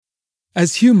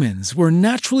As humans, we're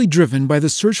naturally driven by the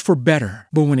search for better.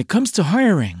 But when it comes to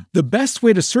hiring, the best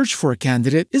way to search for a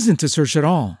candidate isn't to search at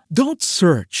all. Don't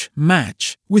search,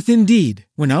 match with Indeed.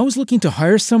 When I was looking to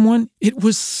hire someone, it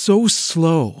was so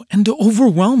slow and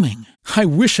overwhelming. I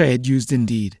wish I had used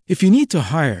Indeed. If you need to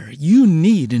hire, you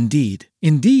need Indeed.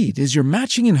 Indeed is your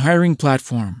matching and hiring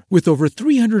platform with over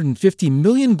 350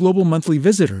 million global monthly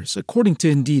visitors, according to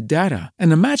Indeed data,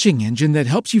 and a matching engine that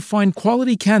helps you find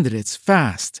quality candidates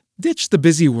fast. Ditch the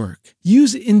busy work.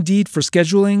 Use Indeed for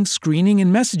scheduling, screening,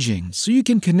 and messaging so you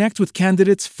can connect with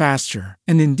candidates faster.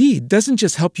 And Indeed doesn't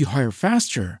just help you hire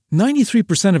faster.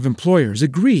 93% of employers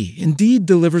agree Indeed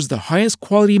delivers the highest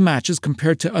quality matches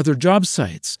compared to other job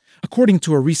sites, according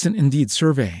to a recent Indeed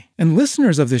survey. And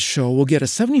listeners of this show will get a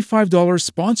 $75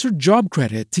 sponsored job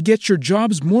credit to get your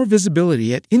jobs more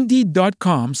visibility at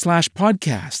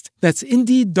Indeed.com/podcast. That's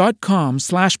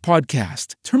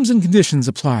Indeed.com/podcast. Terms and conditions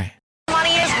apply.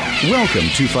 Welcome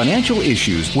to Financial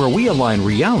Issues, where we align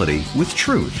reality with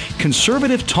truth.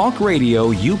 Conservative talk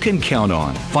radio you can count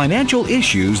on. Financial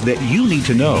issues that you need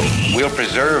to know. We'll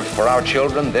preserve for our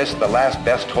children this, the last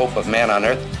best hope of man on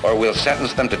earth, or we'll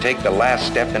sentence them to take the last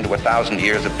step into 1,000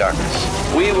 years of darkness.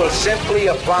 We will simply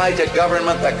apply to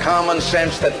government the common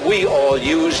sense that we all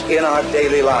use in our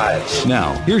daily lives.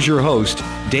 Now, here's your host,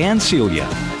 Dan Celia.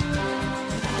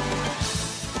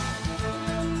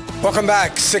 Welcome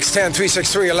back,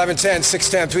 610-363-1110,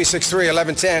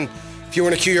 610-363-1110. If you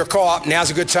want to queue your call up,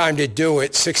 now's a good time to do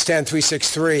it,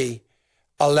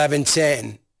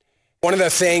 610-363-1110. One of the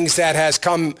things that has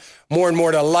come more and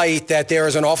more to light, that there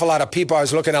is an awful lot of people, I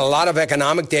was looking at a lot of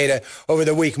economic data over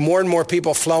the week, more and more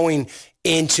people flowing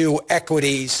into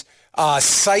equities,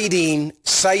 citing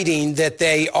that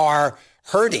they are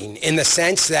hurting in the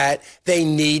sense that they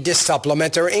need to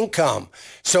supplement their income.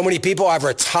 So many people have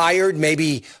retired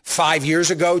maybe 5 years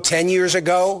ago, 10 years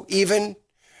ago even,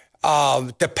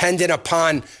 dependent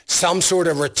upon some sort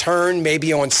of return,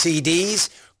 maybe on CDs.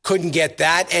 Couldn't get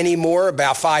that anymore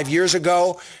about 5 years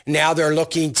ago. Now they're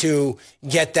looking to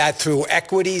get that through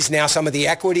equities. Now some of the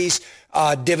equities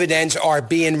dividends are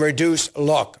being reduced.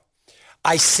 Look,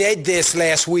 I said this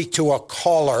last week to a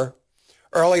caller,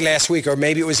 early last week, or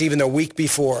maybe it was even the week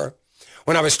before,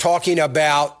 when I was talking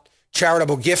about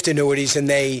charitable gift annuities,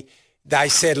 and I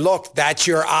said, look, that's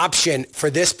your option for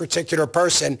this particular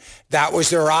person. That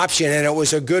was their option, and it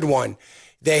was a good one.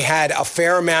 They had a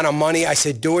fair amount of money. I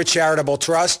said, do a charitable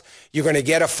trust. You're going to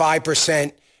get a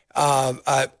 5%,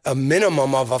 a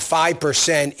minimum of a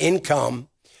 5% income.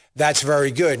 That's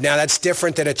very good. Now, that's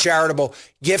different than a charitable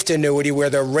gift annuity where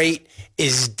the rate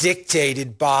is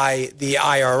dictated by the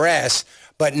IRS.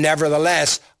 But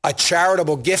nevertheless, a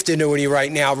charitable gift annuity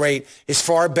right now rate is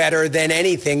far better than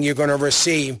anything you're going to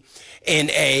receive in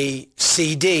a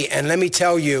CD. And let me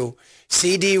tell you,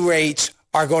 CD rates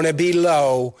are going to be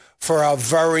low for a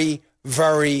very,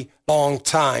 very long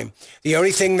time. The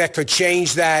only thing that could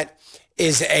change that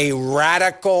is a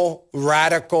radical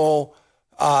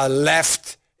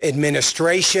left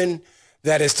administration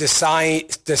that is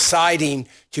deciding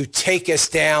to take us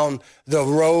down the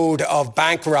road of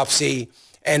bankruptcy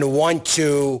and want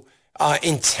to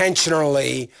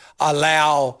intentionally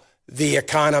allow the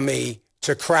economy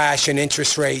to crash and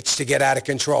interest rates to get out of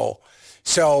control.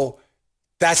 So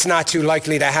that's not too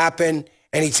likely to happen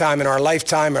anytime in our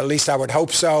lifetime, or at least I would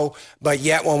hope so. But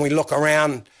yet when we look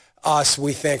around us,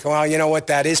 we think, well, you know what,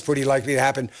 that is pretty likely to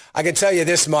happen. I can tell you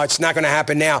this much, not going to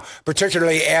happen now,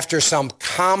 particularly after some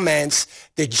comments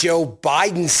that Joe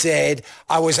Biden said.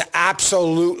 I was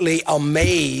absolutely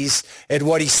amazed at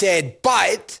what he said,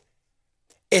 but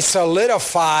it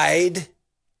solidified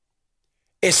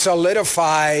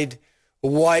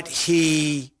what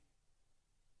he,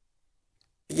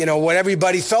 what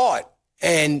everybody thought.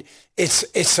 And it's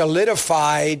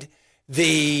solidified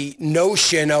the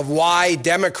notion of why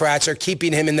Democrats are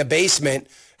keeping him in the basement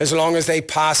as long as they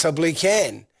possibly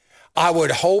can. I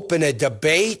would hope in a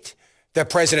debate that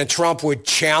President Trump would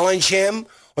challenge him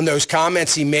on those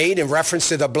comments he made in reference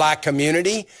to the black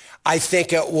community. I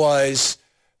think it was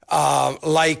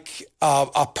like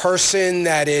a person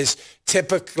that is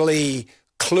typically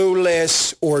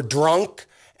clueless or drunk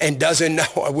and doesn't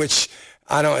know, which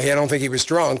I don't think he was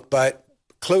drunk, but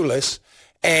clueless,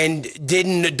 and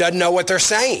doesn't know what they're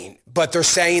saying, but they're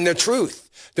saying the truth.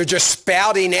 They're just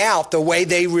spouting out the way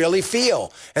they really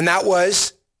feel. And that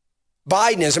was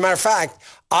Biden. As a matter of fact,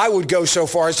 I would go so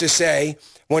far as to say,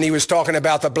 when he was talking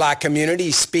about the black community,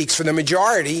 he speaks for the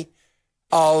majority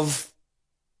of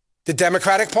the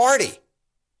Democratic Party.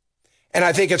 And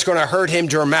I think it's going to hurt him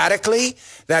dramatically.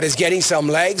 That is getting some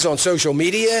legs on social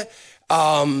media.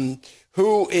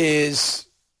 Who is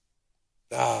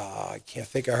I can't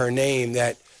think of her name,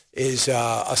 that is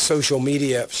a social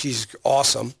media. She's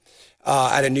awesome.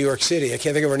 Out of New York City. I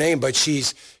can't think of her name, but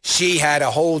she had a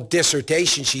whole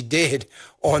dissertation she did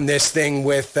on this thing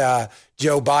with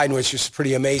Joe Biden, which was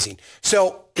pretty amazing.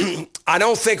 So I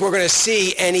don't think we're going to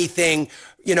see anything,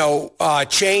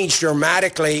 change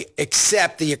dramatically,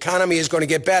 except the economy is going to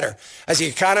get better. As the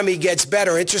economy gets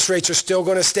better, interest rates are still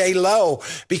going to stay low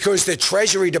because the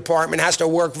Treasury Department has to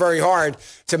work very hard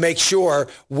to make sure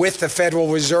with the Federal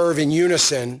Reserve in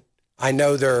unison. I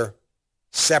know they're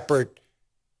separate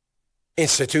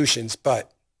institutions,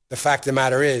 but the fact of the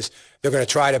matter is they're going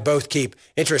to try to both keep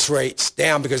interest rates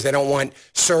down because they don't want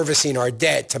servicing our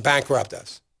debt to bankrupt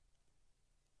us.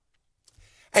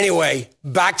 Anyway,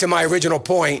 back to my original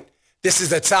point. This is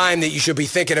the time that you should be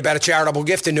thinking about a charitable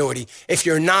gift annuity. If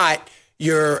you're not,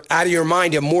 you're out of your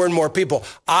mind, and more people.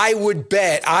 I would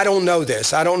bet, I don't know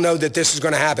this, I don't know that this is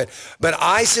going to happen, but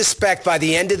I suspect by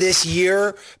the end of this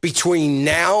year, between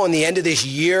now and the end of this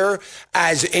year,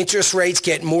 as interest rates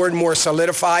get more and more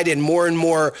solidified and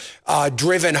more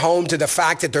driven home to the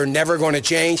fact that they're never going to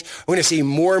change, we're going to see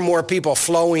more and more people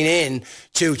flowing in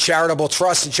to charitable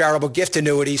trusts and charitable gift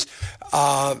annuities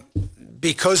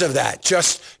because of that,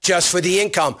 just for the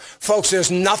income. Folks,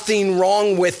 there's nothing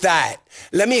wrong with that.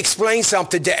 Let me explain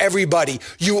something to everybody.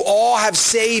 You all have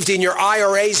saved in your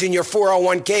IRAs and your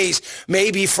 401ks,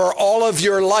 maybe for all of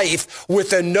your life,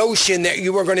 with the notion that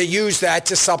you were going to use that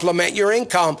to supplement your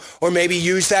income, or maybe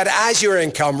use that as your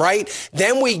income, right?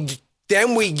 Then we're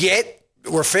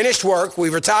finished work, we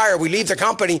retire, we leave the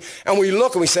company, and we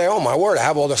look and we say, oh my word, I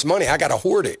have all this money. I got to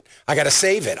hoard it. I got to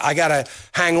save it. I got to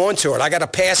hang on to it. I got to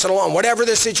pass it along, whatever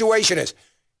the situation is.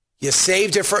 You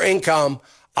saved it for income.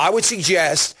 I would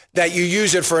suggest that you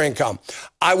use it for income.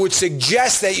 I would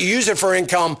suggest that you use it for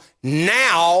income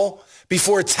now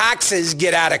before taxes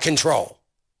get out of control.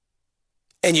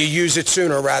 And you use it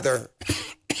sooner rather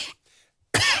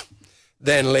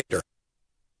than later.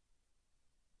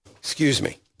 Excuse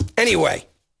me. Anyway,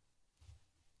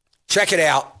 check it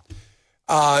out.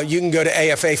 You can go to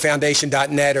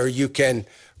afafoundation.net, or you can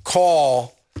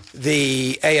call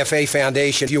the AFA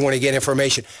Foundation if you want to get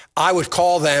information. I would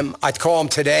call them. I'd call them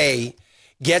today,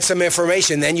 get some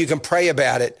information, then you can pray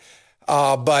about it.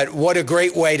 But what a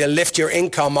great way to lift your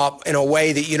income up in a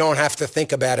way that you don't have to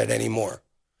think about it anymore.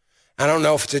 I don't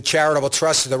know if it's a charitable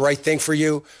trust is the right thing for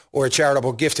you, or a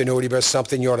charitable gift annuity, but it's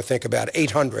something you ought to think about.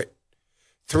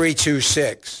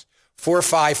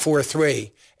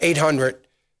 800-326-4543.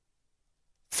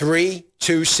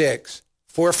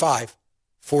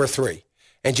 800-326-4543.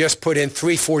 And just put in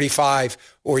 345,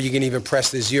 or you can even press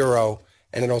the 0,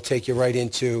 and it'll take you right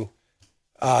into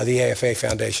the AFA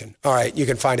Foundation. All right, you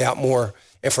can find out more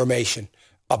information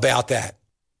about that.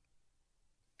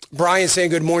 Brian saying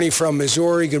good morning from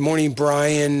Missouri. Good morning,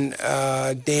 Brian.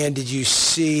 Dan, did you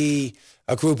see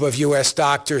a group of U.S.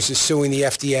 doctors is suing the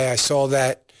FDA? I saw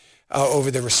that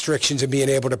over the restrictions of being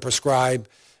able to prescribe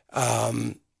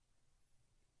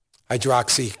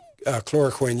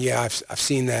hydroxychloroquine. Yeah, I've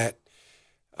seen that.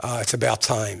 It's about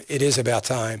time. It is about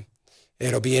time.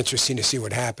 It'll be interesting to see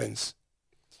what happens.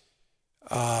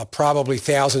 Probably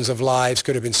thousands of lives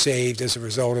could have been saved as a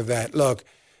result of that. Look,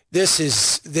 this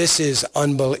is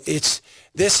unbelievable.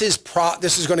 This is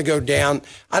going to go down.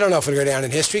 I don't know if it'll go down in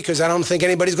history, because I don't think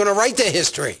anybody's going to write the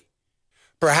history.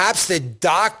 Perhaps the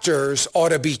doctors ought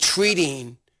to be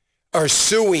treating or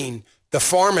suing the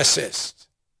pharmacist.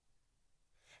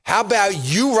 How about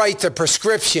you write the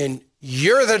prescription?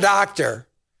 You're the doctor.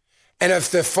 And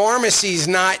if the pharmacy's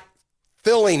not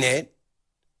filling it,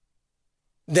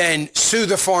 then sue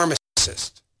the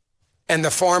pharmacist and the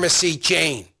pharmacy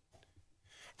chain,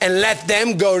 and let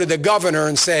them go to the governor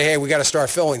and say, hey, we got to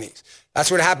start filling these. That's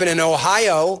what happened in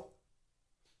Ohio.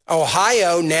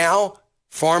 Ohio now,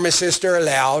 pharmacists are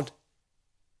allowed,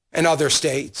 and other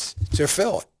states, to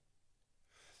fill it.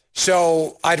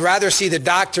 So I'd rather see the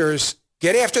doctors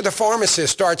get after the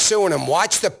pharmacists, start suing them.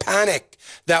 Watch the panic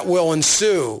that will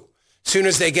ensue as soon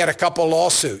as they get a couple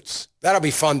lawsuits. That'll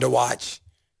be fun to watch.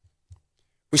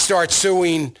 We start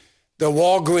suing the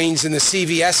Walgreens and the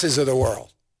CVSs of the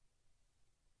world,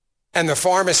 and the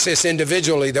pharmacists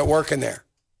individually that work in there.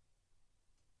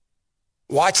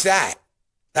 Watch that.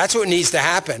 That's what needs to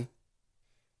happen.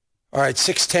 All right,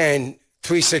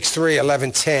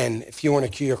 610-363-1110 if you want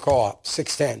to queue your call up.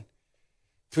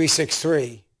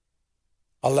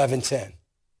 610-363-1110.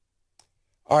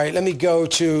 All right, let me go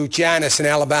to Janice in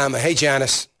Alabama. Hey,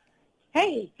 Janice.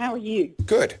 Hey, how are you?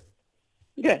 Good.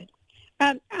 Good.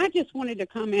 I just wanted to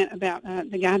comment about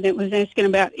the guy that was asking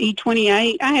about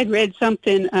E28. I had read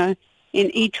something in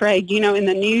E-Trade, you know, in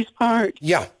the news part.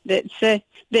 Yeah. That said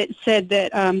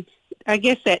that I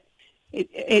guess that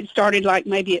it started like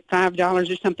maybe at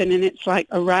 $5 or something, and it's like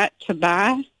a right to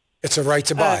buy. It's a right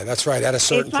to buy. That's right, at a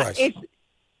certain price.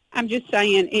 I'm just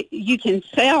saying you can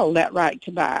sell that right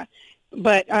to buy,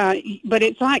 but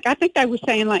it's like, I think they were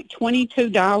saying like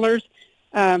 $22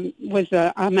 was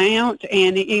the amount,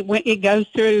 and it goes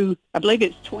through, I believe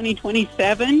it's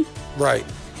 2027. Right.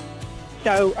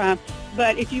 So,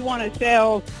 but if you want to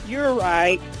sell your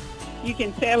right, you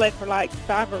can sell it for like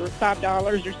 $5 or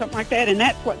something like that, and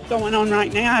that's what's going on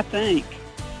right now, I think.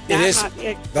 It is.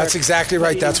 That's exactly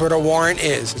right. That's what a warrant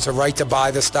is. It's a right to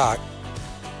buy the stock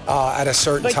at a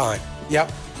certain time. Yep.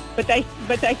 But they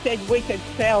said we could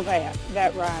sell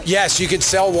that right. Yes, you can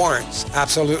sell warrants.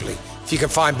 Absolutely. If you can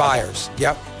find buyers.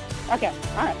 Yep. Okay.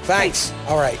 All right. Thanks.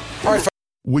 All right.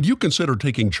 Would you consider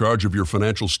taking charge of your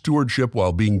financial stewardship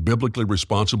while being biblically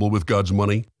responsible with God's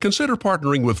money? Consider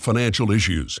partnering with Financial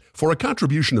Issues. For a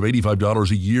contribution of $85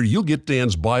 a year, you'll get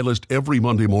Dan's buy list every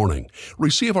Monday morning,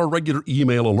 receive our regular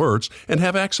email alerts, and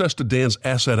have access to Dan's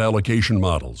asset allocation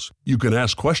models. You can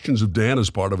ask questions of Dan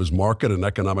as part of his market and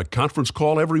economic conference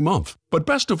call every month. But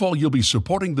best of all, you'll be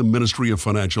supporting the ministry of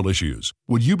Financial Issues.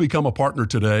 Would you become a partner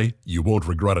today? You won't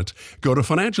regret it. Go to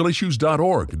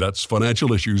financialissues.org. That's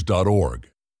financialissues.org.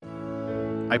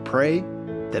 I pray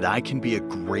that I can be a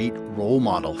great role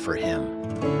model for him.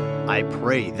 I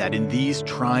pray that in these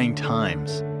trying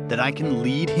times, that I can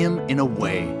lead him in a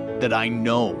way that I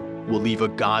know will leave a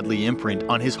godly imprint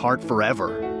on his heart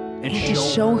forever. And to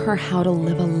show her how to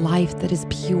live a life that is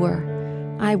pure.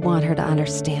 I want her to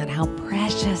understand how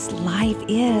precious life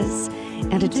is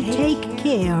and to take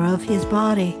care of his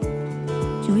body.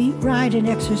 To eat right and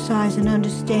exercise and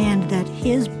understand that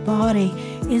his body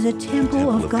is a temple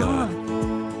of God.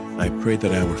 I pray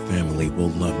that our family will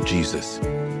love Jesus,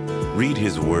 read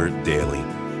his word daily,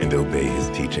 and obey his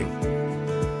teaching.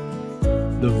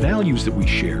 The values that we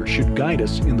share should guide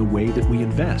us in the way that we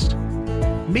invest.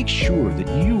 Make sure that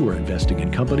you are investing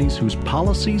in companies whose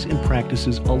policies and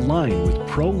practices align with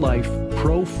pro-life,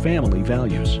 pro-family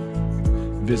values.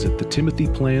 Visit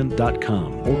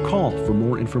thetimothyplan.com or call for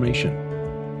more information.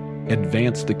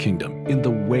 Advance the kingdom in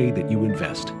the way that you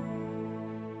invest.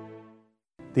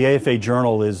 The AFA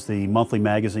Journal is the monthly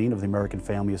magazine of the American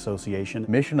Family Association.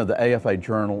 The mission of the AFA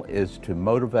Journal is to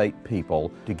motivate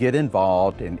people to get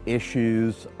involved in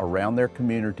issues around their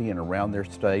community and around their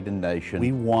state and nation.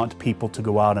 We want people to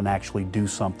go out and actually do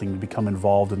something, to become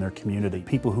involved in their community.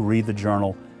 People who read the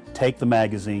journal take the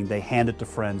magazine, they hand it to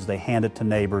friends, they hand it to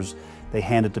neighbors, they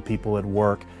hand it to people at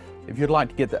work. If you'd like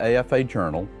to get the AFA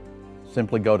Journal,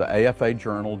 simply go to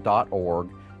afajournal.org.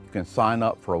 You can sign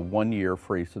up for a 1-year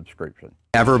free subscription.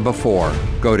 Ever before,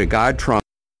 go to God Trump.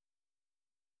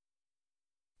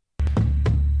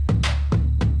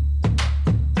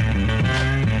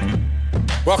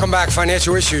 Welcome back,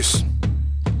 Financial Issues.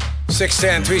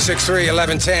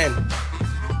 610-363-1110.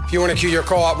 If you want to queue your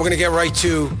call up, we're going to get right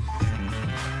to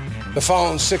the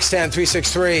phone,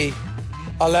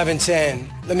 610-363-1110.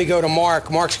 Let me go to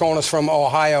Mark. Mark's calling us from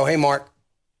Ohio. Hey, Mark.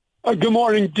 Good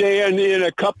morning, Dan. In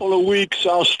a couple of weeks,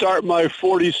 I'll start my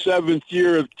 47th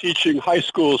year of teaching high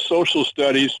school social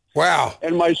studies. Wow.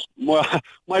 And my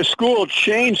school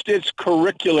changed its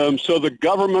curriculum, so the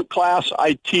government class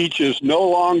I teach is no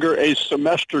longer a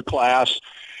semester class.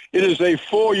 It is a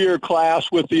full-year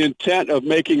class with the intent of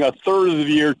making a third of the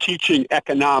year teaching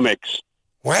economics.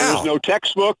 Wow. There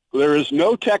is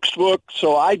no textbook,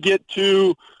 so I get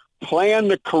to plan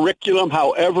the curriculum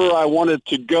however I want it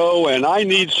to go, and I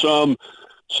need some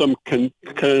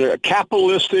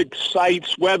capitalistic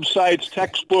sites, websites,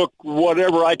 textbook,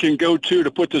 whatever I can go to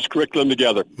put this curriculum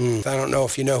together. I don't know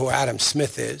if you know who Adam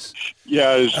Smith is.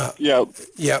 Yeah.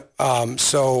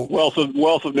 So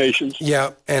Wealth of Nations.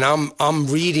 Yeah, and I'm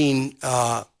reading.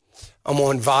 I'm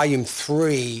on volume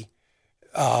 3.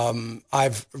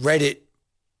 I've read it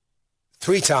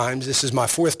 3 times. This is my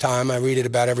 4th time. I read it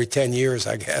about every 10 years,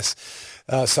 I guess,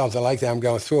 something like that. I'm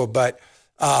going through it, but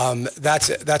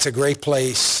that's a great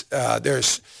place. I'll try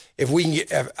to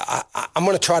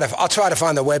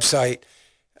find the website,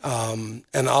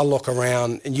 and I'll look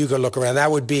around, and you go look around. That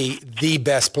would be the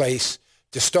best place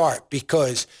to start,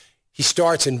 because he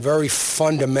starts in very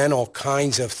fundamental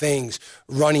kinds of things.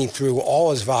 Running through all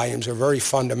his volumes are very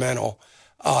fundamental.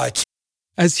 It's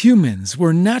As humans,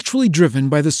 we're naturally driven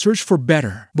by the search for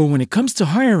better. But when it comes to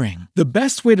hiring, the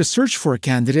best way to search for a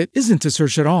candidate isn't to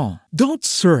search at all. Don't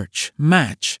search,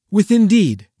 match with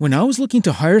Indeed. When I was looking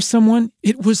to hire someone,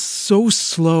 it was so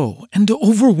slow and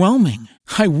overwhelming.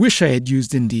 I wish I had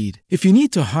used Indeed. If you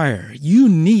need to hire, you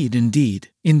need Indeed.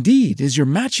 Indeed is your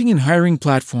matching and hiring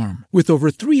platform with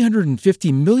over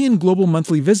 350 million global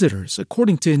monthly visitors,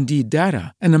 according to Indeed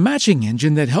data, and a matching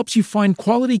engine that helps you find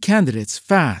quality candidates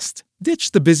fast.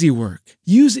 Ditch the busy work.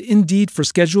 Use Indeed for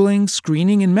scheduling,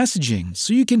 screening, and messaging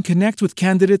so you can connect with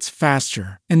candidates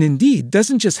faster. And Indeed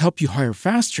doesn't just help you hire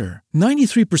faster.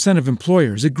 93% of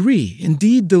employers agree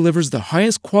Indeed delivers the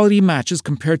highest quality matches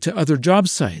compared to other job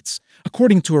sites,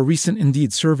 according to a recent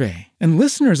Indeed survey. And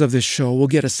listeners of this show will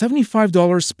get a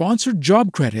 $75 sponsored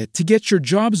job credit to get your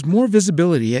jobs more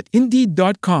visibility at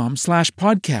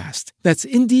Indeed.com/podcast. That's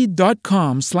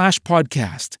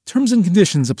Indeed.com/podcast. Terms and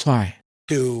conditions apply.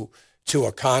 To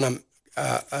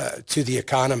the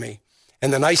economy.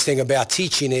 And the nice thing about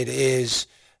teaching it is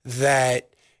that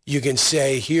you can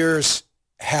say, here's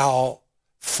how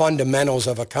fundamentals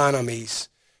of economies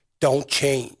don't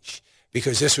change,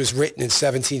 because this was written in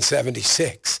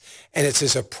 1776 and it's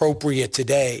as appropriate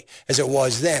today as it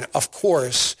was then. Of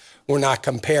course, we're not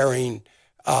comparing,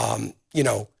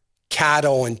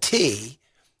 cattle and tea,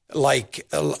 like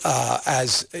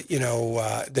as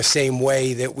the same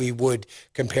way that we would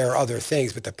compare other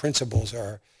things, but the principles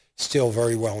are still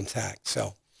very well intact.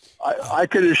 So I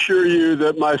can assure you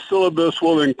that my syllabus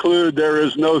will include there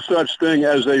is no such thing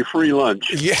as a free lunch.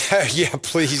 Yeah,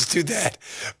 please do that.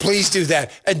 Please do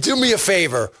that. And do me a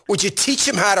favor. Would you teach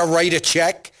them how to write a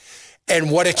check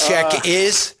and what a check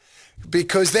is?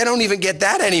 Because they don't even get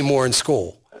that anymore in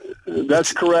school.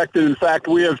 That's correct. And in fact,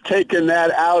 we have taken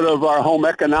that out of our home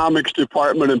economics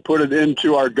department and put it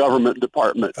into our government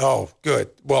department. Oh, good.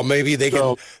 Well, maybe they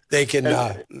can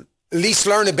at least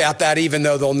learn about that, even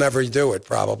though they'll never do it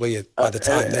probably by the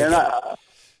time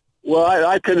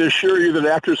I can assure you that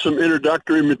after some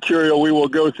introductory material, we will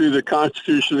go through the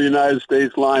Constitution of the United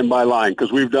States line by line,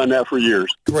 because we've done that for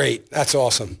years. Great. That's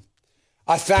awesome.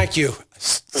 I thank you.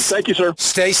 Thank you, sir.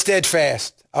 Stay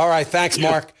steadfast. All right. Thanks,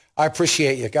 Mark. I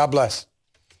appreciate you. God bless.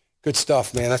 Good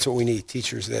stuff, man. That's what we need,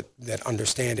 teachers that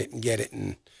understand it and get it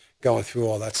and going through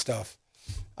all that stuff.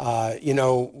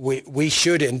 We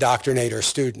should indoctrinate our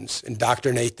students,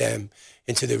 indoctrinate them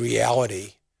into the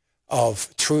reality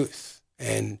of truth.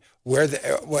 And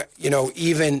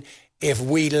even if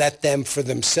we let them for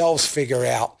themselves figure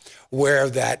out where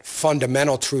that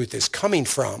fundamental truth is coming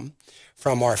from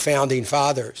our founding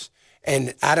fathers.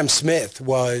 And Adam Smith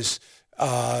was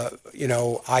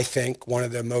I think one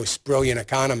of the most brilliant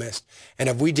economists. And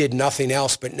if we did nothing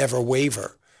else but never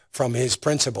waver from his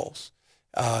principles,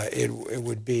 it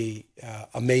would be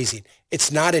amazing.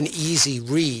 It's not an easy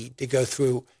read to go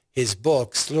through his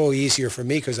books. It's a little easier for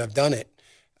me because I've done it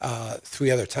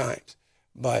 3 other times.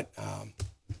 But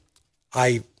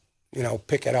I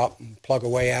pick it up and plug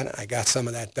away at it. I got some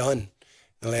of that done in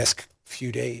the last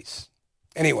few days.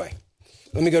 Anyway,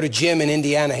 let me go to Jim in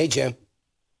Indiana. Hey, Jim.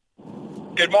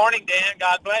 Good morning, Dan.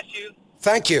 God bless you.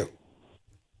 Thank you.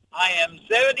 I am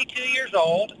 72 years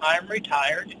old. I'm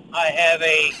retired. I have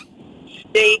a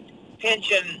state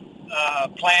pension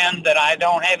plan that I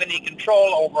don't have any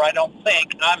control over, I don't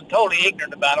think. I'm totally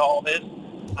ignorant about all this.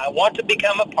 I want to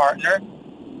become a partner,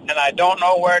 and I don't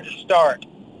know where to start.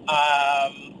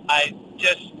 I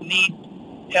just need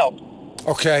help.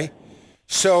 Okay.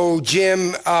 So,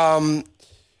 Jim,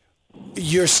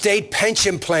 your state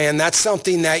pension plan, that's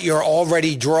something that you're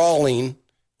already drawing,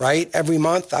 right? Every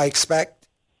month, I expect?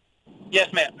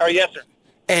 Yes, ma'am. Or yes, sir.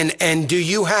 And do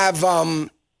you have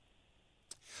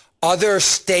other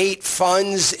state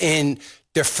funds in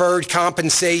deferred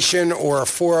compensation or a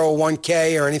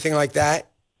 401k or anything like that?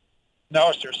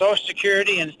 No, sir. Social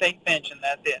Security and state pension,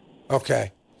 that's it.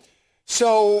 Okay.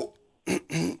 So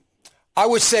I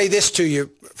would say this to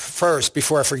you first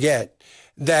before I forget,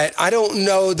 that I don't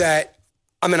know that,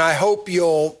 I hope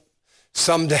you'll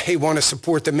someday want to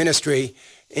support the ministry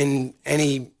in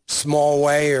any small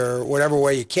way or whatever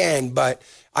way you can, but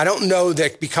I don't know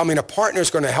that becoming a partner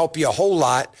is going to help you a whole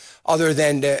lot other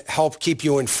than to help keep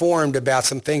you informed about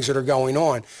some things that are going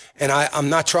on. And I'm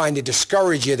not trying to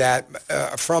discourage you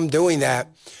from doing that,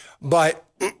 but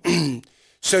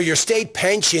so your state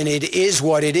pension, it is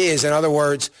what it is. In other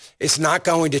words, it's not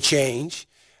going to change.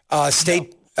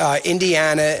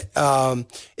 Indiana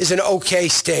is an okay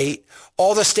state.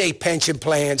 All the state pension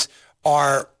plans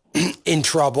are in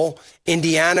trouble.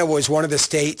 Indiana was one of the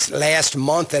states last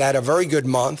month that had a very good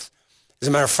month. As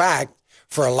a matter of fact,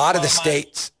 for a lot of the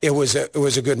states, it was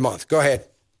a good month. Go ahead.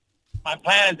 My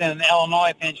plan is in an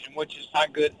Illinois pension, which is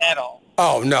not good at all.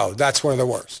 Oh, no, that's one of the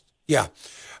worst. Yeah.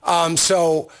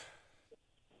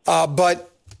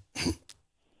 But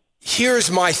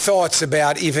here's my thoughts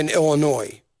about even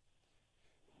Illinois.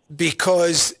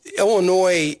 Because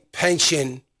Illinois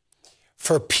pension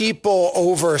for people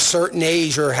over a certain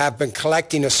age or have been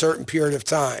collecting a certain period of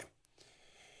time,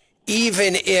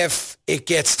 even if it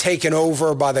gets taken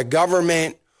over by the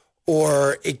government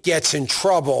or it gets in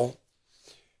trouble,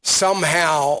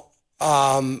 somehow,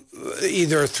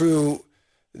 either through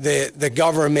the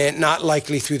government, not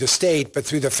likely through the state, but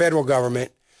through the federal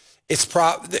government, it's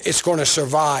going to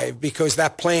survive because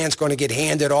that plan's going to get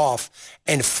handed off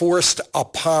and forced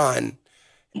upon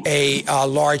a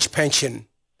large pension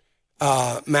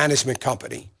management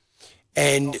company.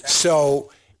 And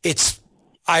so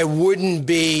I wouldn't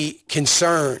be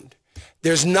concerned.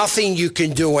 There's nothing you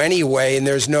can do anyway, and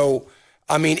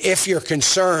if you're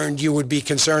concerned, you would be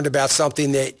concerned about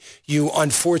something that you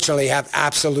unfortunately have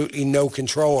absolutely no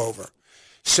control over.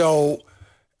 So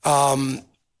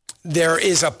there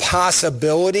is a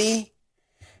possibility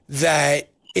that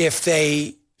if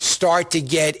they start to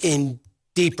get in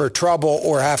deeper trouble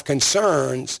or have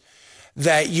concerns,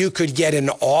 that you could get an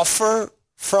offer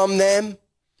from them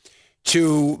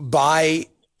to buy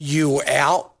you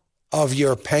out of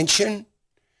your pension.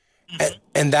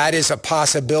 And that is a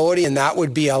possibility, and that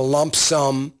would be a lump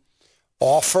sum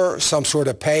offer, some sort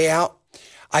of payout.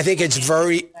 I think it's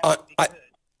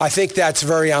I think that's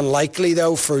very unlikely,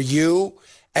 though, for you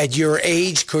at your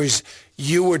age, because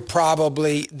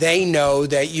they know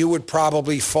that you would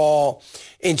probably fall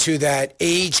into that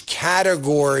age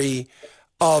category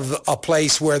of a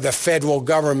place where the federal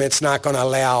government's not going to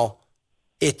allow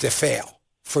it to fail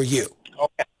for you.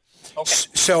 Okay.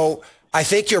 So I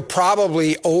think you're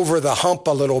probably over the hump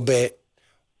a little bit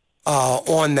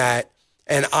on that.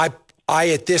 And I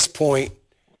at this point,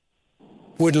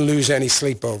 wouldn't lose any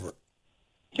sleep over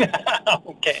it.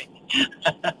 Okay.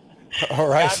 All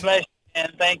right. God bless you,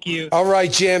 and thank you. All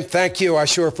right, Jim. Thank you. I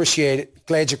sure appreciate it.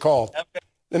 Glad you called. Okay.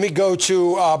 Let me go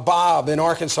to Bob in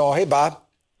Arkansas. Hey, Bob.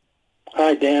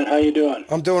 Hi, Dan. How you doing?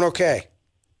 I'm doing okay.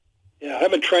 Yeah,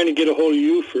 I've been trying to get a hold of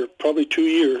you for probably 2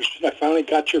 years, and I finally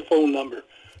got your phone number.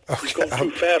 Okay. You're going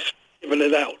too fast giving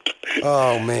it out.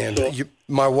 Oh, man.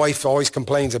 My wife always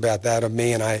complains about that of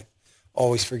me, and I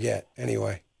always forget.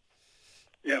 Anyway.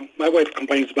 Yeah, my wife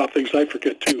complains about things I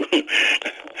forget, too.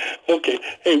 Okay.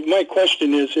 Hey, my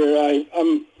question is here,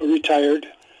 I'm retired,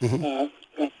 federal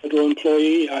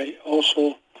employee. I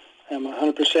also am a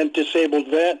 100% disabled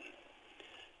vet,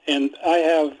 and I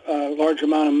have a large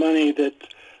amount of money that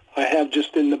I have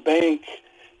just in the bank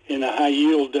in a high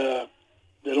yield that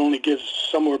only gives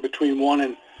somewhere between 1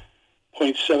 and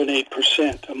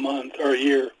 0.78% a month or a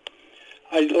year.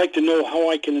 I'd like to know how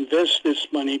I can invest this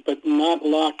money but not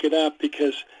lock it up,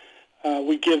 because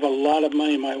we give a lot of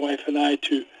money, my wife and I,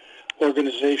 to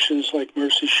organizations like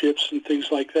Mercy Ships and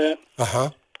things like that.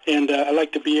 And I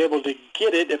like to be able to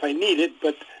get it if I need it,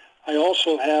 but I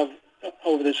also have,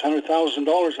 over this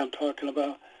 $100,000 I'm talking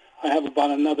about, I have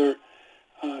about another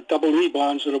double E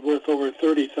bonds that are worth over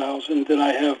 $30,000. Then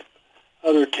I have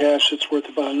other cash that's worth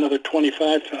about another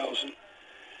 $25,000.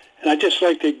 And I'd just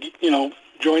like to,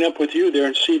 join up with you there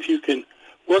and see if you can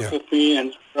work with me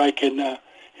and I can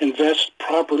invest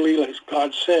properly, like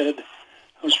God said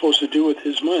I'm supposed to do with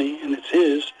his money, and it's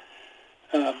his,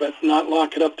 but not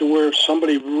lock it up to where if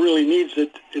somebody really needs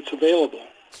it, it's available.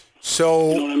 So,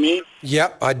 you know what I mean?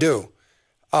 Yep, I do.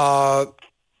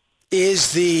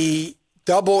 Is the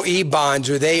double E bonds,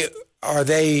 are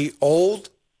they old?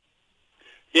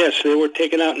 Yes, they were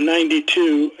taken out in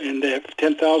 92, and they have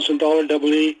 $10,000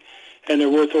 double E, and they're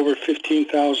worth over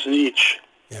 $15,000 each.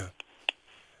 Yeah.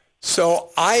 So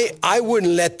I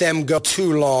wouldn't let them go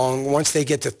too long. Once they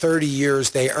get to 30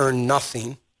 years, they earn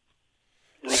nothing.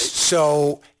 Right.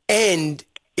 So, and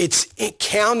it's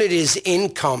counted as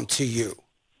income to you,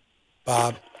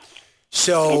 Bob.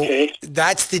 So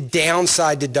that's the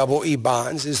downside to double E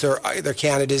bonds, is they're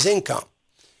counted as income.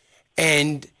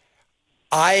 And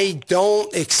I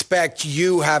don't expect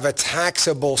you have a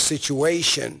taxable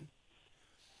situation,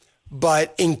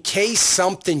 but in case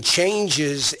something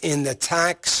changes in the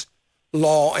tax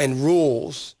law and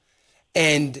rules,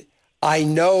 and I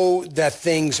know that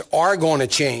things are going to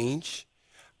change.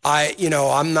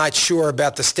 I'm not sure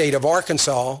about the state of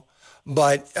Arkansas,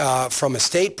 but from a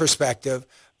state perspective,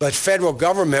 but federal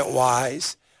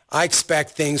government-wise, I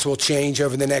expect things will change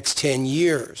over the next 10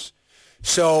 years.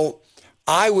 So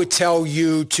I would tell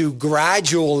you to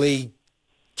gradually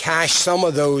cash some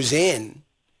of those in,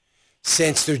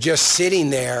 since they're just sitting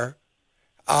there,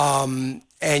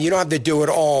 And you don't have to do it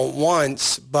all at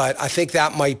once, but I think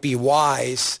that might be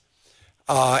wise,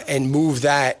 and move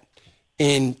that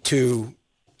into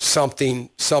something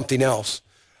else.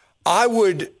 I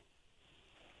would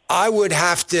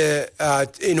have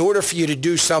to, in order for you to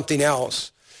do something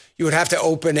else, you would have to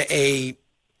open a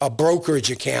brokerage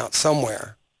account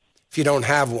somewhere if you don't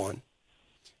have one.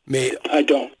 I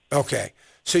don't. Okay.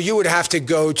 So you would have to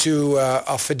go to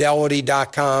a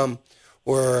Fidelity.com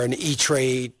or an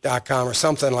eTrade.com or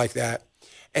something like that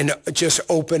and just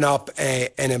open up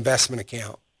an investment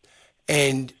account.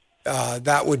 And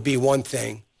that would be one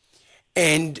thing.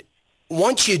 And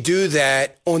once you do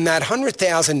that, on that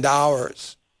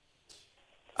 $100,000,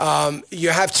 you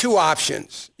have two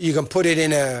options. You can put it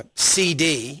in a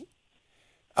CD,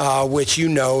 which you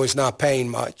know is not paying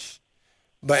much,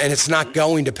 and it's not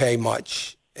going to pay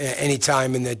much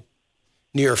anytime in the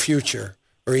near future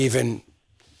or even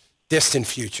distant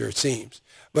future, it seems.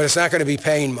 But it's not going to be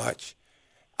paying much.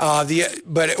 But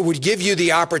it would give you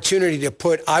the opportunity to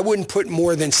put, I wouldn't put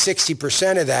more than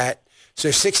 60% of that, so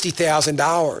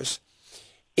 $60,000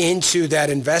 into that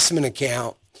investment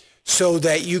account so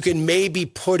that you can maybe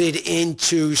put it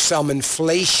into some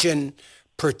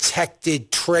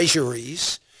inflation-protected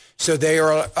treasuries. So they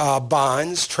are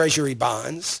bonds, treasury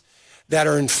bonds, that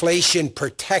are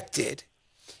inflation-protected.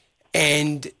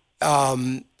 And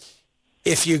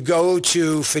if you go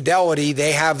to Fidelity,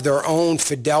 they have their own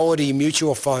Fidelity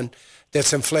mutual fund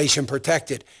that's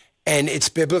inflation-protected. And it's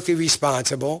biblically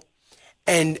responsible.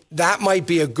 And that might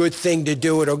be a good thing to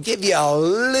do. It'll give you a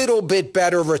little bit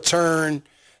better return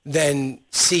than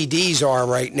CDs are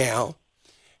right now.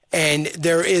 And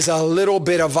there is a little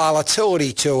bit of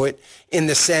volatility to it in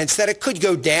the sense that it could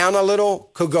go down a little,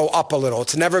 could go up a little.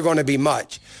 It's never going to be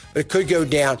much, but it could go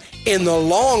down. In the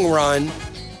long run,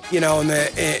 you know,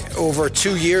 over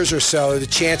 2 years or so, the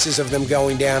chances of them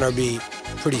going down are be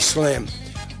pretty slim.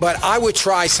 But I would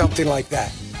try something like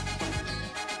that.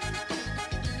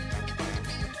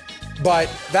 But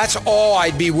that's all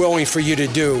I'd be willing for you to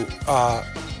do,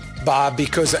 Bob,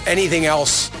 because anything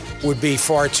else would be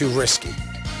far too risky.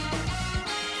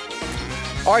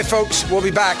 All right, folks, we'll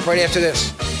be back right after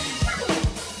this.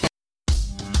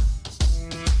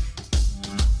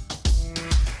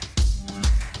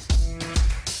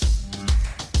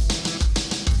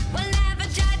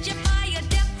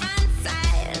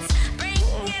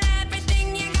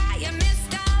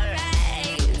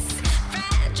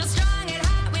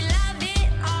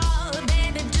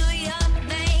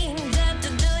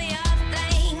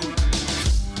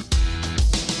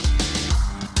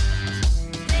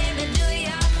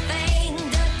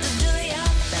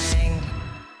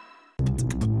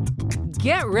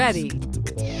 Get ready to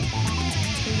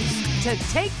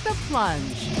take the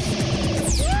plunge.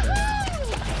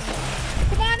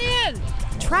 Come on in.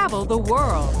 Travel the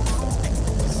world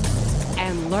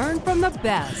and learn from the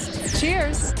best.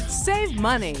 Cheers. Save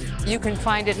money. You can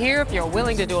find it here if you're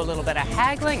willing to do a little bit of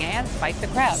haggling and fight the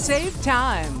crowd. Save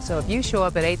time. So if you show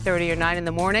up at 8:30 or 9 in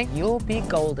the morning, you'll be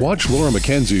golden. Watch Laura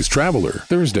McKenzie's Traveler,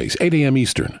 Thursdays, 8 a.m.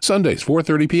 Eastern, Sundays,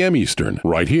 4:30 p.m. Eastern,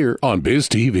 right here on Biz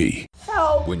TV.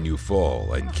 Help. When you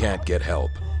fall and can't get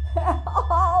help,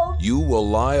 help. You will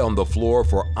lie on the floor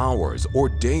for hours or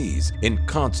days in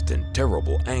constant,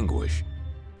 terrible anguish.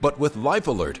 But with Life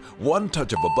Alert, one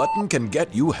touch of a button can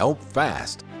get you help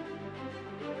fast.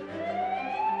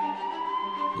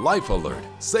 Life Alert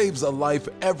saves a life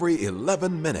every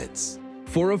 11 minutes.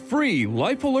 For a free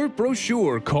Life Alert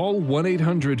brochure, call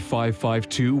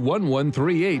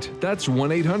 1-800-552-1138. That's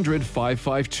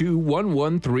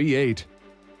 1-800-552-1138.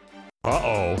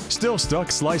 Uh-oh, still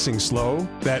stuck slicing slow?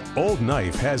 That old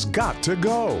knife has got to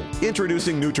go.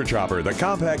 Introducing NutriChopper, the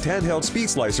compact handheld speed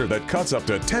slicer that cuts up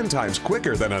to 10 times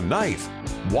quicker than a knife.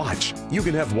 Watch, you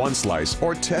can have one slice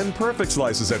or 10 perfect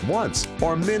slices at once,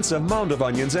 or mince a mound of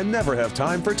onions and never have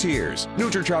time for tears.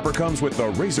 NutriChopper comes with the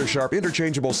razor-sharp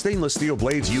interchangeable stainless steel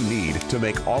blades you need to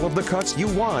make all of the cuts you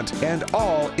want, and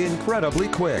all incredibly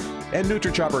quick. And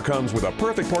NutriChopper comes with a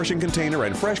perfect portion container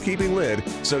and fresh-keeping lid,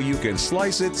 so you can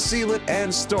slice it, seal it,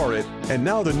 and store it. And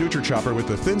now the NutriChopper with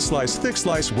the thin slice, thick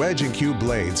slice, wedge, and cube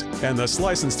blades, and the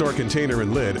slice and store container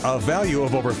and lid, a value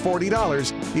of over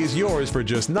 $40, is yours for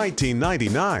just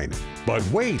 $19.99. But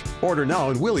wait, order now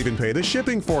and we'll even pay the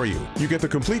shipping for you. You get the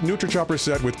complete NutriChopper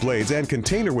set with blades and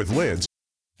container with lids.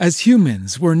 As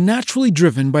humans, we're naturally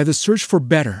driven by the search for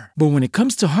better. But when it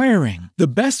comes to hiring, the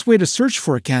best way to search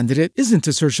for a candidate isn't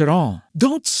to search at all.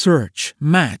 Don't search,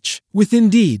 match with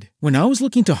Indeed. When I was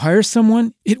looking to hire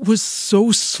someone, it was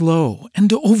so slow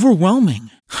and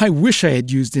overwhelming. I wish I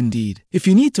had used Indeed. If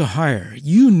you need to hire,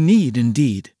 you need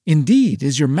Indeed. Indeed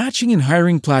is your matching and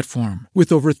hiring platform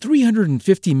with over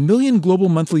 350 million global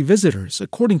monthly visitors,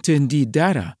 according to Indeed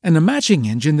data, and a matching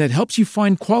engine that helps you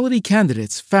find quality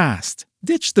candidates fast.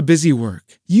 Ditch the busy work.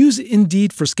 Use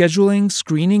Indeed for scheduling,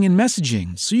 screening, and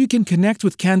messaging so you can connect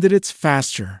with candidates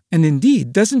faster. And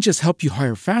Indeed doesn't just help you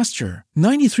hire faster.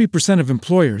 93% of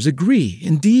employers agree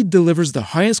Indeed delivers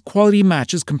the highest quality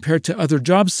matches compared to other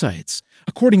job sites,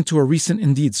 according to a recent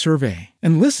Indeed survey.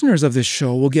 And listeners of this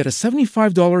show will get a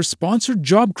 $75 sponsored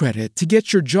job credit to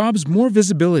get your jobs more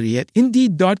visibility at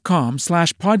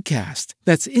Indeed.com/podcast.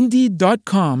 That's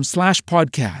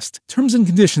Indeed.com/podcast. Terms and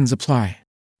conditions apply.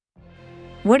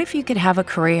 What if you could have a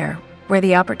career where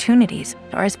the opportunities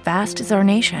are as vast as our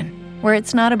nation, where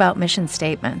it's not about mission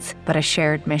statements, but a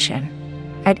shared mission?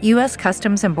 At U.S.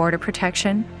 Customs and Border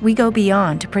Protection, we go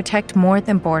beyond to protect more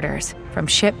than borders. From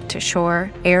ship to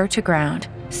shore, air to ground,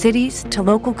 cities to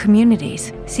local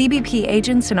communities, CBP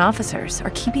agents and officers are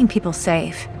keeping people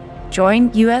safe.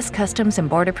 Join U.S. Customs and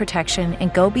Border Protection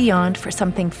and go beyond for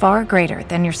something far greater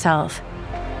than yourself.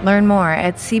 Learn more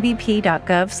at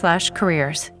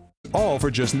cbp.gov/careers. All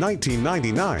for just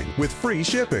 $19.99 with free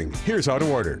shipping. Here's how to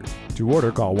order. To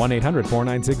order, call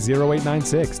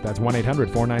 1-800-496-0896. That's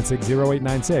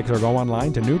 1-800-496-0896 or go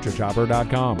online to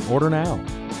NutriChopper.com. Order now.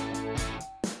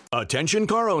 Attention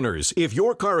car owners. If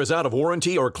your car is out of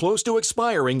warranty or close to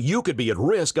expiring, you could be at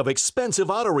risk of expensive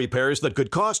auto repairs that could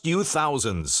cost you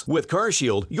thousands. With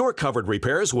CarShield, your covered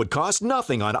repairs would cost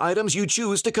nothing on items you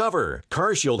choose to cover.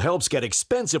 CarShield helps get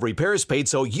expensive repairs paid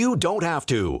so you don't have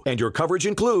to. And your coverage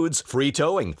includes free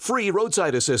towing, free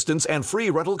roadside assistance, and free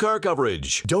rental car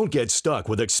coverage. Don't get stuck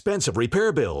with expensive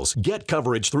repair bills. Get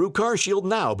coverage through CarShield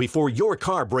now before your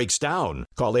car breaks down.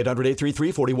 Call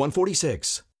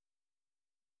 800-833-4146.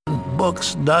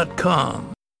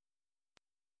 Books.com.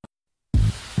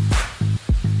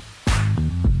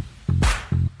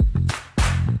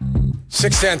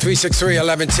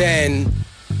 (610-363-1110).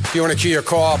 If you want to queue your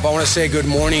call up, I want to say good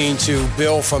morning to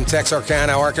Bill from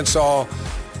Texarkana, Arkansas.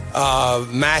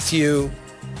 Matthew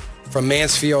from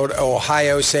Mansfield,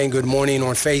 Ohio, saying good morning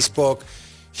on Facebook.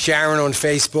 Sharon on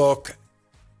Facebook.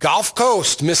 Gulf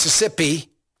Coast, Mississippi.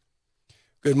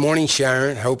 Good morning,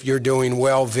 Sharon. Hope you're doing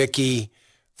well. Vicky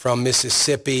from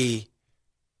Mississippi.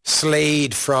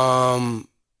 Slade from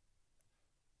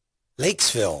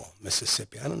Lakesville,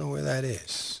 Mississippi. I don't know where that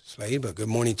is, Slade, but good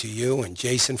morning to you. And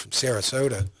Jason from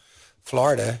Sarasota,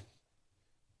 Florida.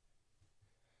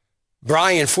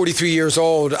 Brian, 43 years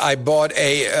old. I bought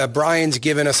Brian's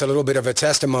given us a little bit of a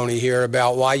testimony here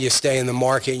about why you stay in the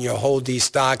market and you hold these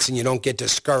stocks and you don't get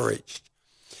discouraged.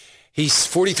 He's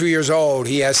 43 years old.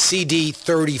 He has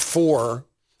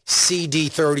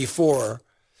CD34.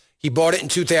 He bought it in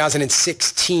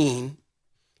 2016.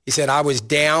 He said, I was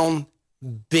down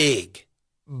big,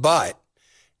 but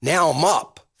now I'm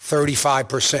up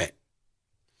 35%.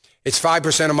 It's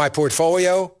 5% of my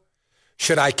portfolio.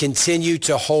 Should I continue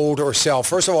to hold or sell?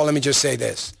 First of all, let me just say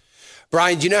this.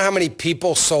 Brian, do you know how many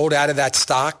people sold out of that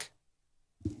stock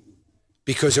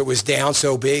because it was down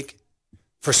so big?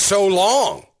 For so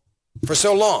long,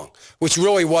 which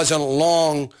really wasn't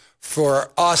long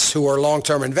for us who are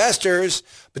long-term investors,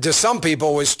 but to some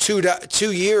people it was 2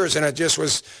 years and it just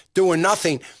was doing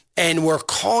nothing. And they were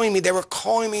calling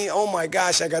me, oh my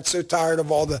gosh, I got so tired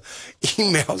of all the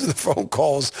emails and the phone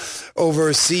calls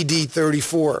over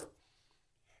CD34.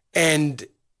 And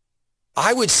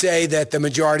I would say that the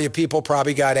majority of people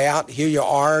probably got out. Here you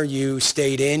are, you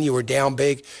stayed in, you were down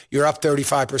big, you're up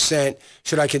 35%.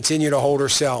 Should I continue to hold or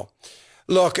sell?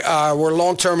 Look, we're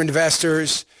long-term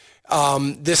investors.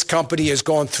 This company has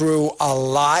gone through a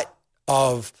lot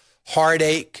of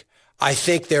heartache. I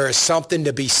think there is something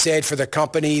to be said for the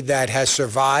company that has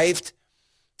survived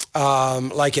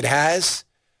like it has.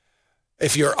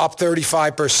 If you're up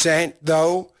 35%,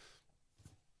 though,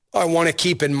 I want to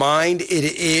keep in mind it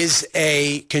is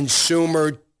a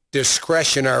consumer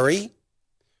discretionary,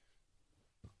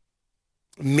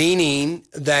 meaning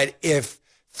that if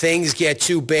things get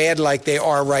too bad like they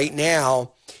are right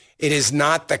now, it is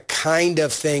not the kind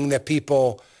of thing that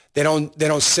people, they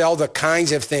don't sell the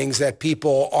kinds of things that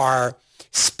people are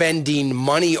spending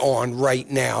money on right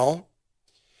now.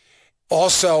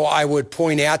 Also, I would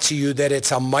point out to you that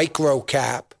it's a micro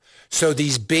cap. So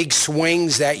these big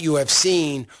swings that you have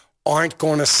seen aren't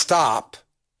going to stop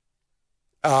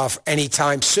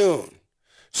anytime soon.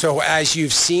 So as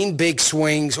you've seen big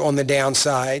swings on the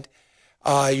downside,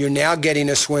 you're now getting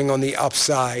a swing on the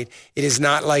upside. It is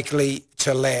not likely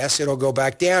to last. It'll go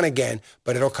back down again,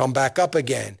 but it'll come back up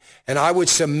again. And I would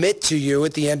submit to you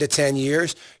at the end of 10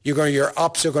 years, your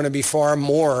ups are going to be far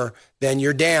more than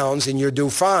your downs, and you'll do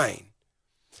fine.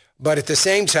 But at the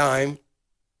same time,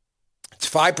 it's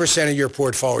 5% of your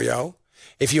portfolio.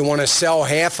 If you want to sell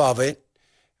half of it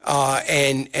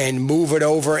and move it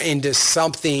over into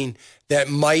something that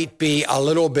might be a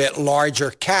little bit larger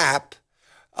cap,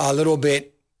 a little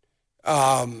bit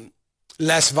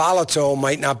less volatile,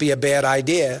 might not be a bad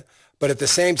idea. But at the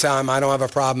same time, I don't have a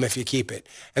problem if you keep it.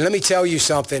 And let me tell you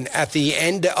something. At the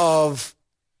end of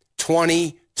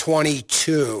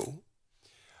 2022,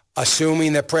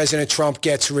 assuming that President Trump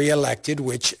gets reelected,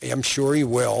 which I'm sure he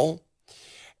will,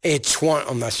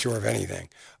 I'm not sure of anything.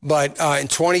 But in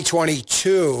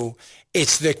 2022,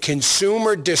 it's the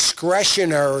consumer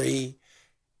discretionary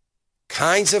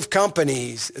kinds of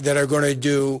companies that are going to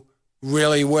do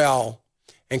really well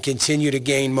and continue to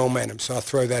gain momentum. So I'll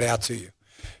throw that out to you.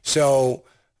 So,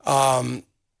 I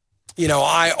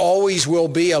always will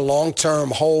be a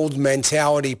long-term hold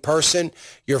mentality person.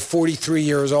 You're 43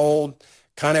 years old.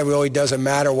 Kind of really doesn't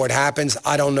matter what happens.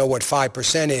 I don't know what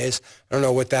 5% is. I don't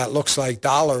know what that looks like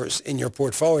dollars in your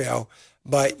portfolio,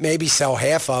 but maybe sell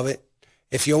half of it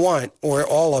if you want, or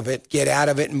all of it. Get out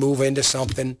of it and move into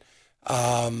something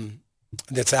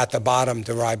that's at the bottom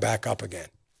to ride back up again.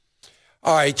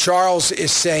 All right, Charles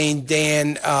is saying,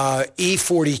 Dan,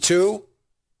 E42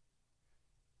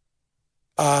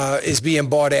 is being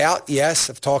bought out. Yes,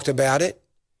 I've talked about it.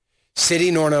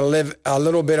 Sitting on a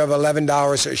little bit of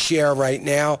 $11 a share right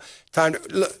now.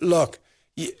 Look,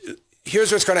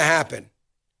 here's what's going to happen.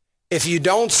 If you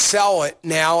don't sell it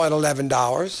now at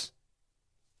 $11,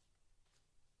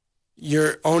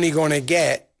 you're only going to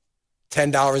get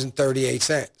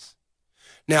 $10.38.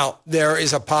 Now, there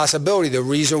is a possibility. The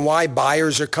reason why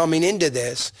buyers are coming into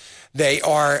this, they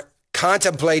are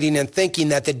contemplating and thinking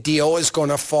that the deal is going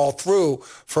to fall through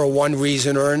for one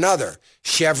reason or another.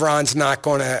 Chevron's not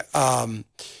going to,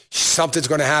 something's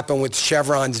going to happen with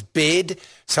Chevron's bid.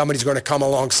 Somebody's going to come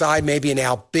alongside maybe and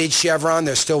outbid Chevron.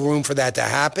 There's still room for that to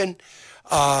happen.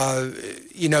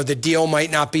 The deal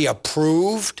might not be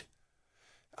approved.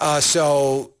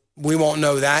 So we won't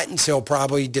know that until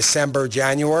probably December,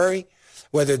 January,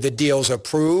 whether the deal's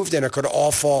approved, and it could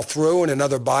all fall through and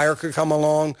another buyer could come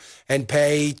along and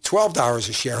pay $12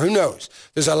 a share. Who knows?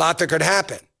 There's a lot that could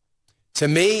happen. To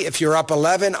me, if you're up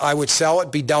 11, I would sell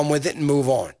it, be done with it, and move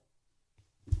on.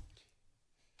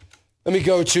 Let me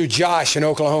go to Josh in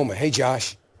Oklahoma. Hey,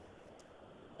 Josh.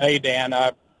 Hey, Dan.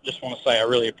 I just want to say I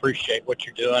really appreciate what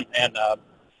you're doing. And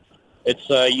it's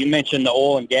you mentioned the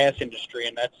oil and gas industry,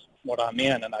 and that's what I'm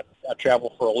in, and I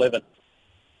travel for a living.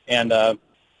 And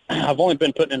I've only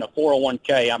been putting in a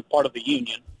 401k. I'm part of the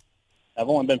union. I've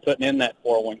only been putting in that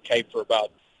 401k for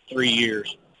about 3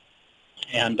 years.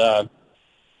 And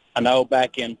I know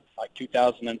back in like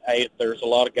 2008, there's a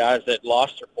lot of guys that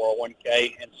lost their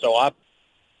 401k. And so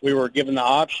we were given the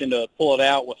option to pull it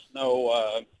out with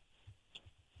no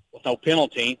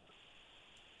penalty.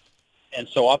 And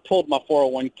so I pulled my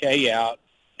 401k out,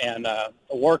 and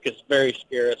the work is very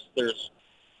scarce. There's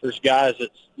guys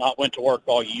that's not went to work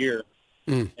all year.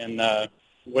 And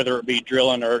whether it be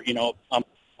drilling or, I'm a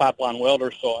pipeline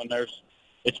welder, and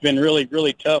it's been really,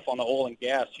 really tough on the oil and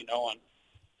gas, and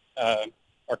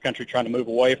our country trying to move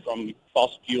away from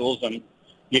fossil fuels and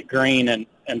get green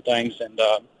and things. And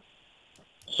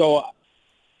so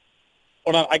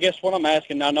I guess what I'm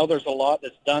asking, I know there's a lot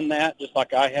that's done that, just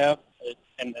like I have,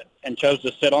 and chose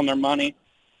to sit on their money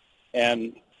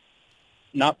and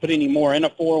not put any more in a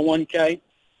 401k,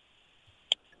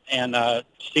 and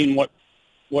seeing what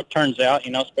turns out,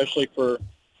 especially for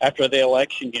after the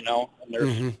election, and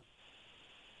there's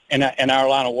in our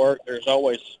line of work, there's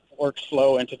always work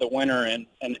slow into the winter and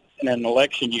an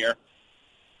election year.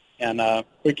 And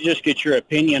we could just get your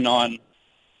opinion on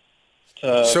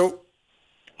how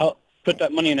put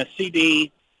that money in a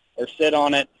CD or sit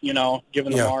on it,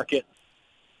 given the market.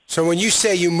 So when you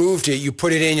say you moved it, you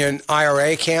put it in an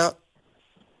IRA account?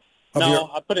 No,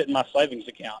 I put it in my savings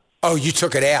account. Oh, you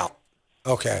took it out.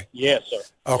 Okay. Yes, sir.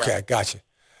 Okay, yeah. Gotcha.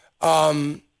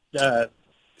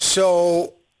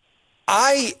 So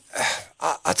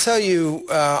I'll tell you,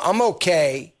 I'm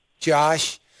okay,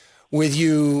 Josh, with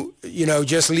you,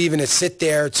 just leaving it sit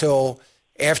there till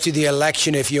after the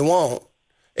election if you want.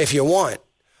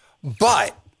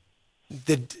 But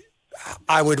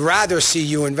I would rather see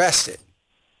you invest it.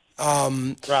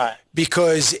 Right.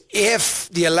 Because if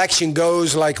the election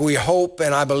goes like we hope,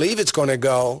 and I believe it's going to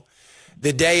go,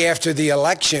 the day after the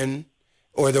election,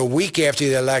 or the week after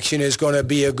the election is going to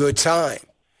be a good time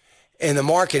in the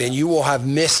market, and you will have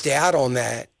missed out on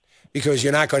that because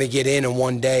you're not going to get in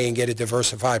one day and get a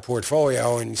diversified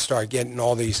portfolio and start getting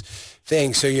all these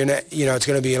things. So you're not, it's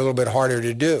going to be a little bit harder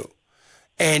to do.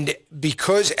 And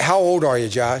because, how old are you,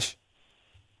 Josh?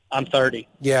 I'm 30.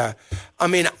 Yeah. I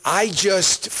mean, I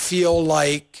just feel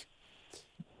like,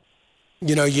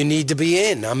 you need to be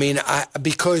in. I mean,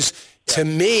 because to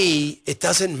me, it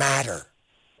doesn't matter.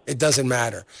 It doesn't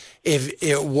matter.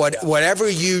 Whatever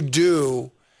you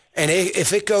do, and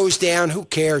if it goes down, who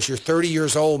cares? You're 30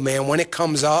 years old, man. When it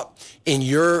comes up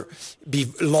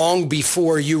long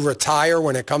before you retire,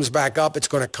 when it comes back up, it's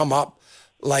going to come up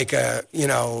like a,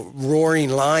 roaring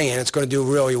lion. It's going to do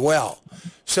really well.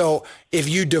 So if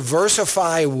you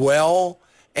diversify well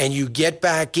and you get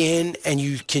back in and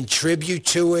you contribute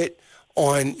to it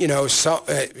on,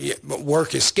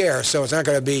 work is scarce, so it's not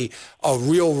going to be a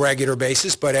real regular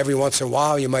basis, but every once in a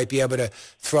while you might be able to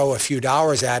throw a few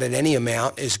dollars at it. Any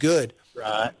amount is good.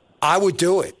 Right. I would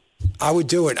do it. I would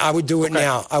do it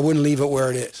now. I wouldn't leave it where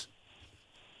it is.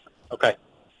 Okay.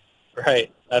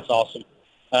 Great. That's awesome.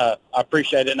 I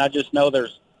appreciate it. And I just know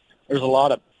there's a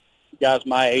lot of guys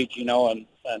my age, and a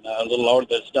little older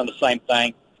that's done the same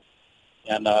thing.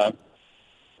 And I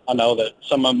know that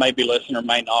some of them may be listening or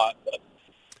may not, but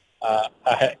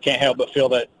I can't help but feel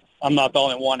that I'm not the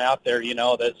only one out there,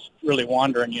 that's really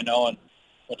wondering, and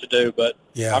what to do. But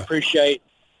yeah. I appreciate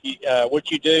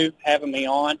what you do, having me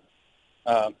on.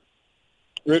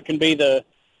 Root can be the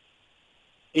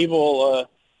evil,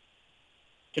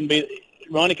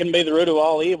 money can be the root of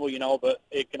all evil, but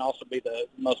it can also be the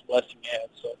most blessing you have.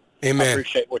 So Amen. I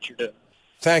appreciate what you're doing.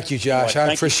 Thank you, Josh.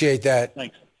 I appreciate that.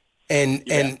 Thanks.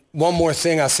 And one more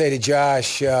thing I'll say to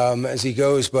Josh as he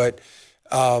goes, but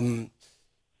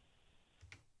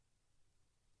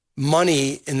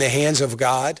money in the hands of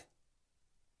God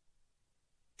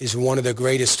is one of the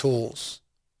greatest tools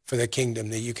for the kingdom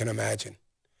that you can imagine.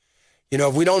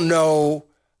 If we don't know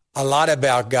a lot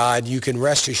about God, you can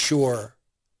rest assured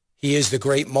he is the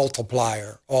great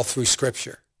multiplier all through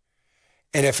Scripture.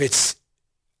 And if it's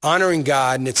honoring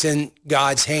God and it's in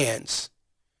God's hands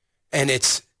and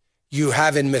you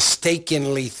haven't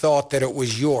mistakenly thought that it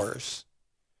was yours,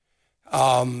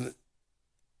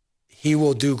 he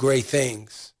will do great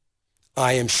things,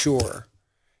 I am sure.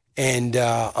 And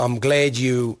I'm glad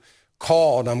you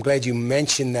called. I'm glad you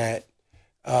mentioned that,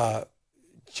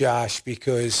 Josh,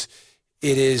 because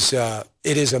it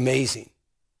is amazing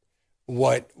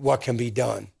what can be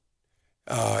done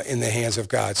in the hands of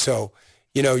God. So,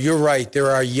 you're right.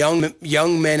 There are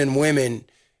young men and women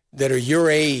that are your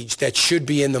age that should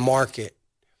be in the market.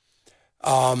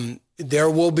 There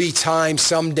will be time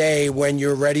someday when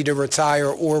you're ready to retire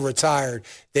or retired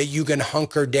that you can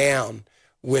hunker down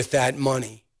with that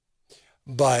money.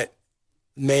 But,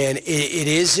 man, it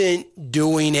isn't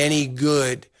doing any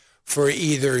good for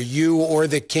either you or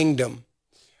the kingdom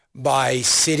by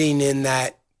sitting in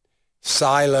that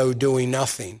silo doing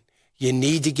nothing. You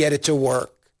need to get it to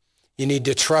work. You need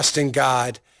to trust in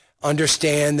God.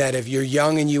 Understand that if you're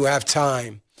young and you have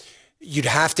time, you'd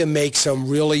have to make some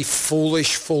really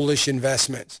foolish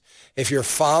investments. If you're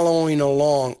following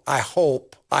along, I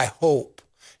hope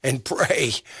and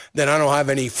pray that I don't have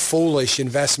any foolish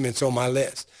investments on my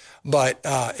list. But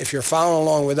if you're following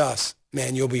along with us,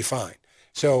 man, you'll be fine.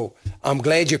 So I'm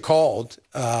glad you called.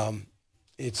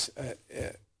 It's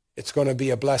going to be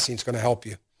a blessing. It's going to help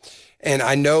you. And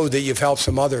I know that you've helped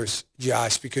some others,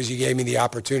 Josh, because you gave me the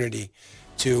opportunity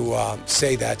to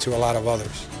say that to a lot of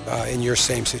others in your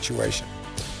same situation.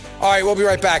 All right, we'll be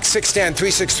right back.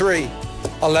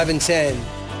 610-363-1110.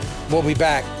 We'll be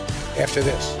back after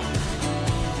this.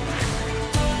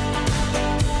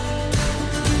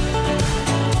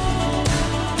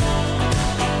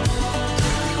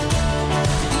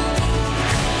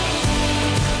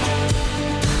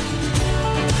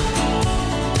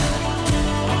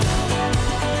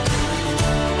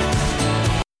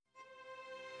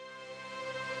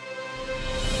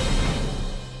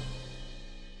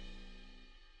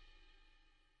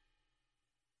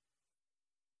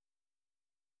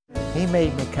 He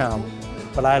made me come,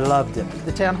 but I loved it.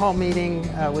 The town hall meeting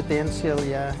with Dan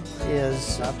Celia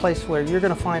is a place where you're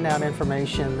going to find out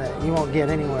information that you won't get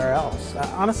anywhere else.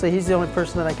 Honestly, he's the only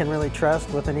person that I can really trust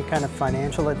with any kind of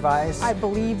financial advice. I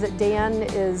believe that Dan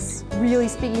is really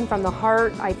speaking from the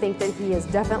heart. I think that he has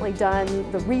definitely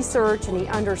done the research and he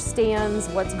understands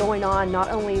what's going on, not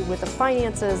only with the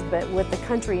finances, but with the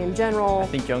country in general. I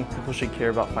think young people should care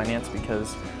about finance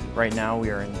because right now we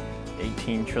are in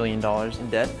 $18 trillion in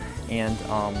debt. and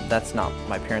that's not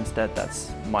my parents' debt,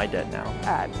 that's my debt now.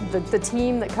 The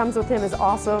team that comes with him is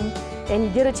awesome, and you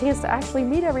get a chance to actually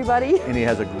meet everybody. And he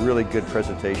has a really good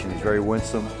presentation. He's very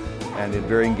winsome and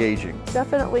very engaging.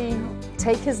 Definitely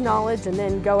take his knowledge and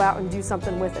then go out and do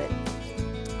something with it.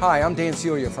 Hi, I'm Dan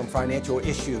Celia from Financial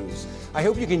Issues. I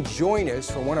hope you can join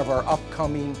us for one of our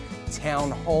upcoming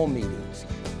town hall meetings.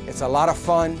 It's a lot of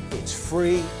fun, it's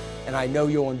free, and I know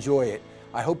you'll enjoy it.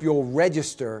 I hope you'll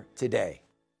register today.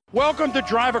 Welcome to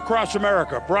Drive Across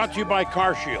America, brought to you by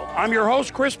CarShield. I'm your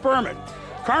host, Chris Berman.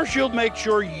 CarShield makes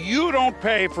sure you don't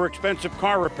pay for expensive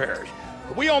car repairs.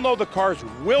 We all know the cars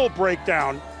will break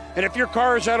down, and if your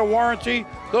car is out of warranty,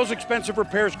 those expensive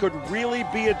repairs could really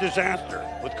be a disaster.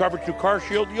 With coverage through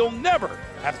CarShield, you'll never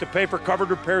have to pay for covered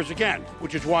repairs again,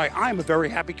 which is why I'm a very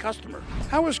happy customer.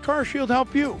 How has CarShield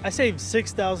helped you? I saved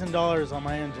 $6,000 on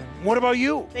my engine. What about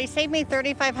you? They saved me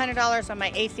 $3,500 on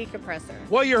my AC compressor.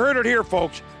 Well, you heard it here,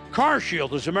 folks.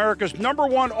 CarShield is America's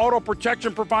 #1 auto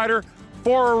protection provider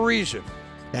for a reason.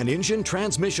 An engine,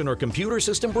 transmission, or computer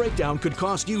system breakdown could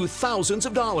cost you thousands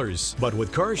of dollars. But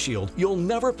with CarShield, you'll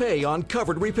never pay on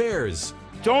covered repairs.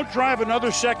 Don't drive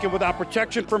another second without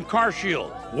protection from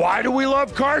CarShield. Why do we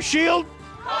love CarShield?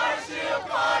 CarShield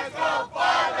cars go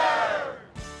farther!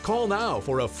 Call now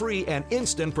for a free and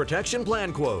instant protection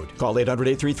plan quote. Call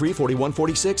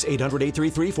 800-833-4146,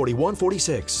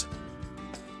 800-833-4146.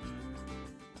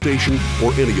 Station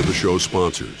or any of the show's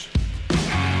sponsors.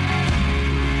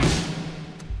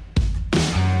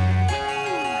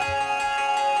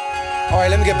 All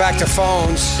right, let me get back to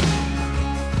phones.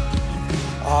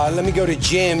 Let me go to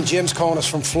Jim. Jim's calling us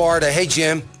from Florida. Hey,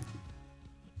 Jim.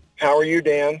 How are you,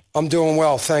 Dan? I'm doing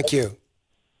well, thank you.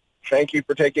 Thank you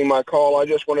for taking my call. I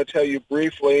just want to tell you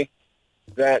briefly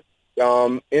that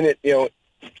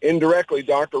indirectly,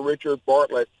 Dr. Richard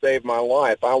Bartlett saved my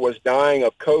life. I was dying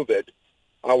of COVID.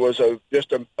 I was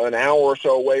just an hour or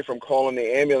so away from calling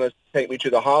the ambulance to take me to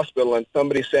the hospital, and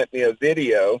somebody sent me a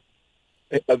video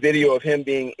of him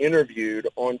being interviewed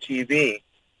on TV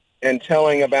and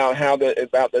telling about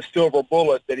about the silver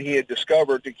bullet that he had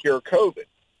discovered to cure COVID.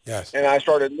 Yes. And I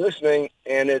started listening,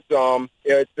 and it's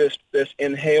this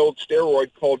inhaled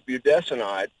steroid called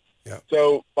budesonide. Yeah.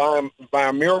 So by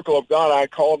a miracle of God, I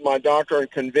called my doctor and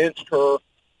convinced her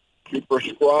to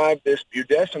prescribe this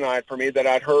budesonide for me that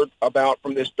I'd heard about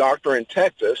from this doctor in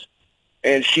Texas,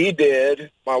 and she did.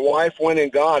 My wife went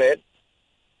and got it,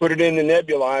 put it in the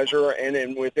nebulizer, and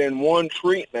then within one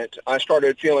treatment, I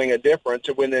started feeling a difference.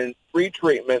 And within 3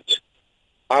 treatments,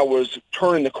 I was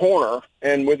turning the corner,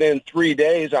 and within 3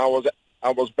 days, I was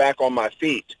back on my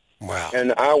feet. Wow!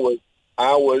 And I was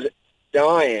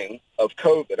dying of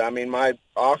COVID. I mean, my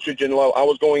oxygen level. I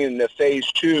was going into phase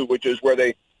 2, which is where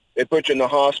they put you in the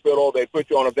hospital, they put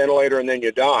you on a ventilator, and then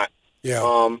you die.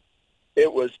 Yeah.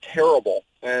 It was terrible,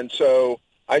 and so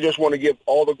I just want to give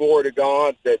all the glory to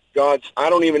God that I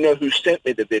don't even know who sent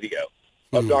me the video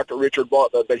of Dr. Richard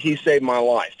Bartlett, but he saved my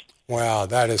life. Wow,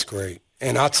 that is great.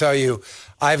 And I'll tell you,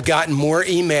 I've gotten more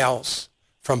emails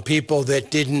from people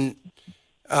that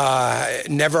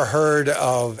never heard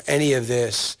of any of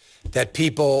this, that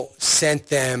people sent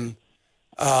them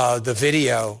the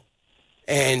video,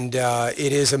 and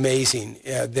it is amazing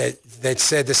that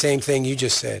said the same thing you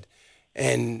just said.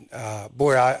 And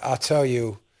boy, I'll tell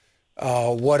you,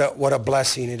 what a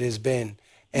blessing it has been.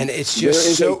 And it's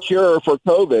just there is a cure for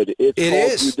COVID. It's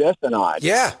called budesonide.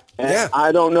 Yeah. And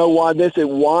I don't know why this is.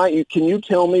 Can you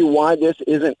tell me why this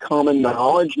isn't common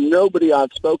knowledge? Nobody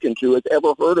I've spoken to has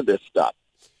ever heard of this stuff,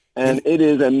 and it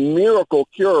is a miracle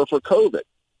cure for COVID.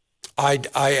 I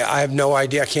have no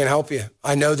idea. I can't help you.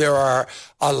 I know there are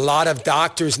a lot of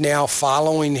doctors now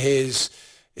following his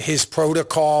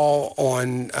protocol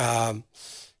on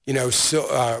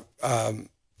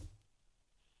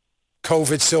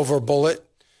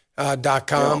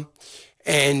COVIDsilverbullet.com,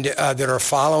 and that are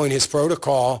following his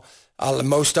protocol.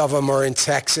 Most of them are in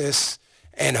Texas,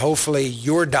 and hopefully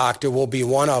your doctor will be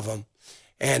one of them.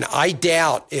 And I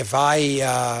doubt if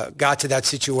I got to that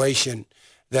situation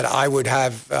that I would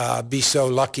be so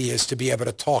lucky as to be able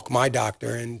to talk my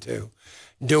doctor into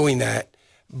doing that.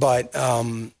 But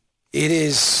it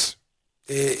is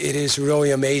really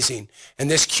amazing.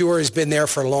 And this cure has been there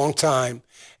for a long time.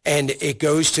 And it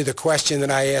goes to the question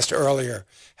that I asked earlier.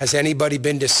 Has anybody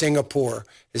been to Singapore?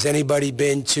 Has anybody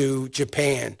been to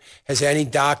Japan? Has any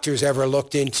doctors ever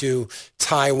looked into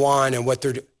Taiwan and what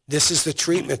this is the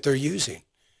treatment they're using.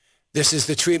 This is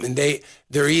the treatment.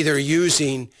 They're either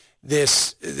using the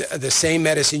same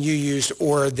medicine you used,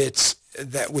 or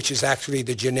which is actually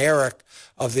the generic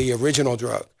of the original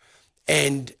drug.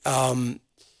 And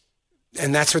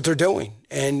that's what they're doing.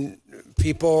 And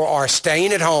People are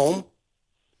staying at home,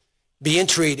 being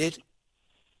treated,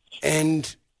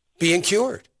 and being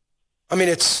cured. I mean,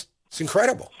 it's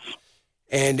incredible.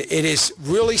 And it is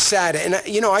really sad. And,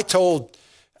 I told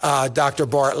Dr.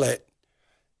 Bartlett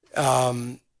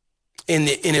in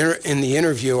the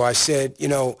interview, I said,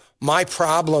 my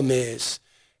problem is,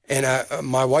 and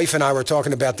my wife and I were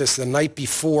talking about this the night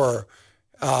before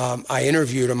I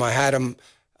interviewed him. I had him,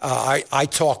 I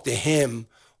talked to him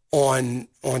on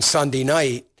Sunday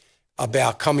night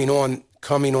about coming on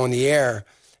the air,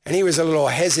 and he was a little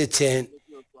hesitant.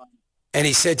 And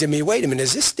he said to me, "Wait a minute,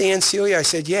 is this Dan Celia?" I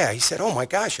said, "Yeah." He said, "Oh my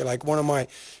gosh, you're like one of my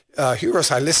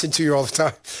heroes. I listen to you all the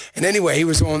time." And anyway, he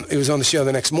was on the show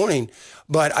the next morning.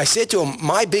 But I said to him,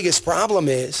 my biggest problem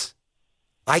is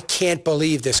I can't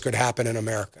believe this could happen in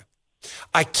America.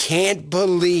 I can't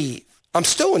believe, I'm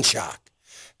still in shock,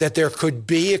 that there could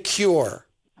be a cure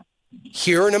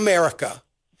here in America,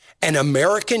 and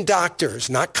American doctors,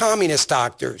 not communist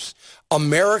doctors,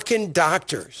 American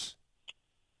doctors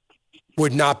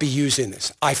would not be using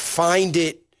this. I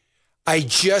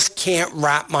just can't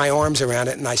wrap my arms around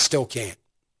it, and I still can't.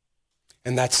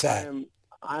 And that's sad.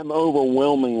 I'm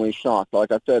overwhelmingly shocked.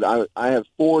 Like I said, I have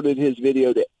forwarded his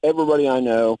video to everybody I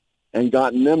know and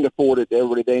gotten them to forward it to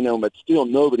everybody they know, but still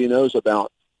nobody knows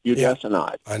about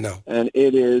budesonide. I know. And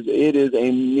it is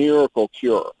a miracle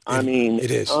cure. I mean,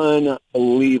 it is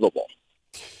unbelievable.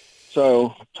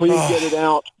 So please get it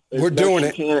out. We're doing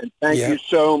it. And thank you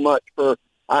so much for.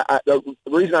 The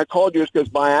reason I called you is because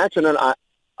by accident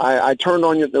I turned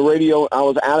on the radio. I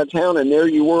was out of town, and there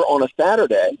you were on a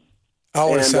Saturday.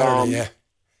 Oh, on a Saturday, yeah.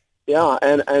 Yeah,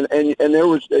 and there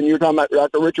was, and you were talking about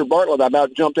Dr. Richard Bartlett. I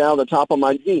about jumped out of the top of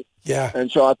my Jeep. Yeah.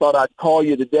 And so I thought I'd call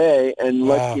you today and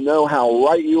let you know how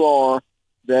right you are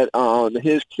that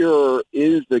his cure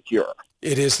is the cure.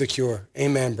 It is the cure.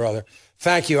 Amen, brother.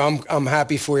 Thank you. I'm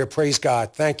happy for you. Praise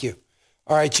God. Thank you.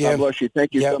 All right, Jim. God bless you.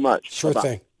 Thank you so much. Sure Bye-bye.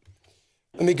 thing.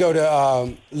 Let me go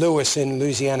to Lewis in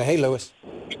Louisiana. Hey, Lewis.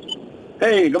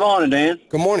 Hey, good morning, Dan.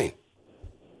 Good morning.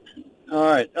 All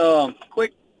right.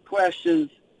 Quick questions.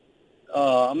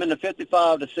 I'm in the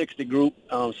 55 to 60 group.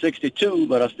 I'm 62,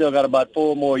 but I still got about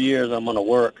 4 more years I'm going to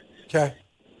work. Okay.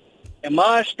 Do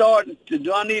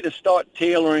I need to start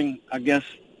tailoring, I guess,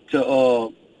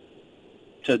 to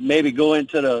maybe go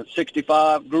into the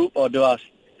 65 group, or do I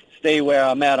stay where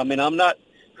I'm at? I mean, I'm not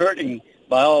hurting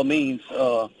by all means.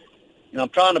 I'm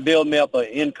trying to build me up an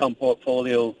income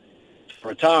portfolio for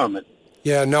retirement.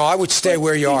 Yeah, no, I would stay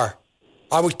where you are.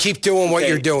 I would keep doing what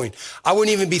you're doing. I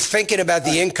wouldn't even be thinking about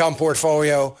the income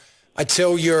portfolio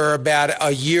until you're about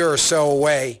a year or so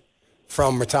away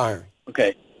from retiring.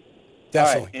 Okay.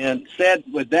 Definitely. All right. And said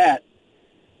with that,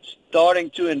 starting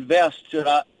to invest, should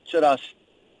I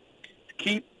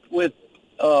keep with,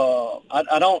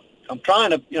 I'm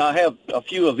trying to, I have a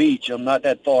few of each. I'm not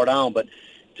that far down, but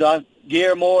should I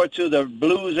gear more to the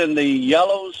blues and the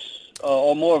yellows,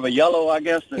 or more of a yellow, I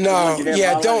guess? No,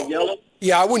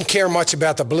 I wouldn't care much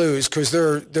about the blues because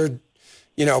they're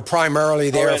primarily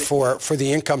there for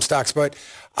the income stocks. But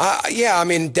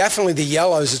definitely the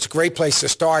yellows. It's a great place to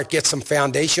start. Get some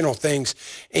foundational things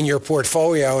in your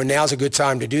portfolio, and now's a good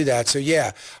time to do that. So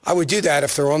yeah, I would do that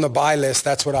if they're on the buy list.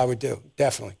 That's what I would do.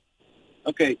 Definitely.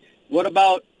 Okay. What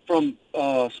about from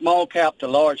small cap to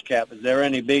large cap? Is there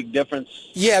any big difference?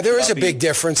 Yeah, there is a big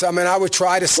difference. I mean, I would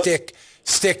try to stick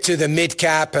to the mid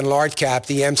cap and large cap,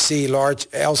 the MC, large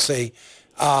LC.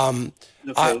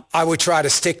 I would try to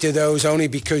stick to those only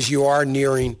because you are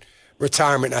nearing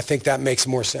retirement. I think that makes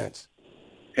more sense.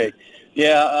 Okay.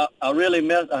 Yeah, I really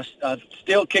I'm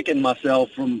still kicking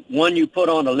myself from one you put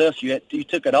on the list. You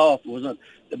took it off. Wasn't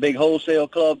the big wholesale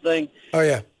club thing? Oh,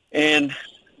 yeah. And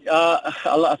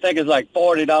I think it's like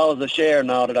 $40 a share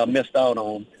now that I missed out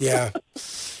on. Yeah.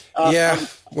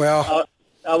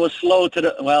 I was slow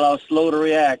to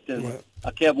react, and I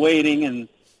kept waiting, and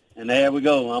there we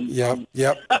go. Yep.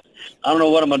 I don't know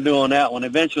what I'm gonna do on that one.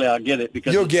 Eventually, I'll get it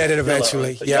because you'll get it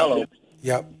eventually. Yellow.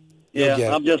 Yep.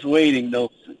 Yeah, I'm just waiting though.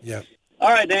 Yeah. All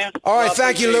right, Dan. All right,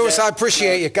 thank you, Lewis. I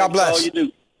appreciate you. God bless. All you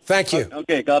do. Thank you.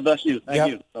 Okay, God bless you.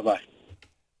 Thank you. Bye bye.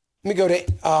 Let me go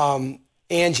to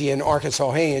Angie in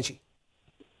Arkansas. Hey, Angie.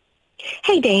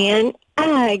 Hey, Dan.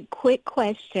 Quick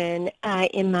question.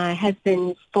 In my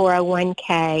husband's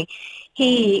 401k,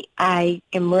 I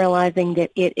am realizing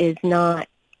that it is not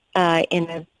in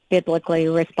a biblically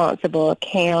responsible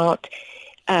account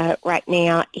right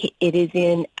now. It is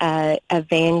in a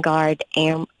Vanguard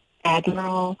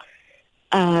Admiral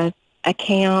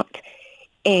account,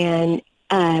 and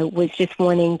was just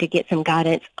wanting to get some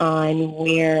guidance on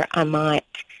where I might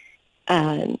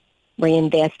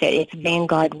reinvest it. It's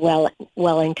Vanguard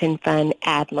Wellington Fund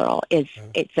Admiral. It's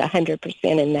 100%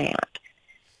 in that.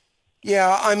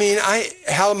 Yeah, I mean,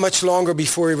 how much longer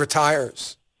before he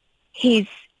retires? He's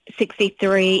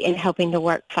 63 and hoping to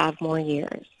work 5 more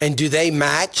years. And do they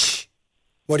match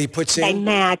what he puts in? They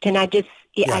match, and I just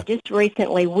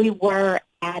recently, we were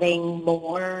adding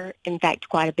more, in fact,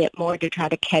 quite a bit more to try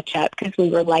to catch up because we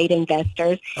were late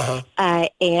investors.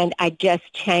 And I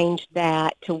just changed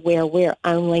that to where we're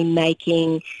only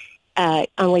making,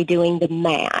 only doing the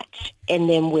match, and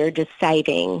then we're just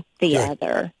saving the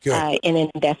other in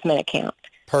an investment account.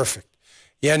 Perfect.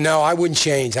 Yeah, no, I wouldn't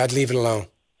change. I'd leave it alone.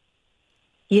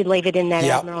 You'd leave it in that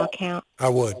Admiral account? I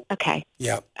would. Okay.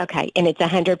 Yeah. Okay, and it's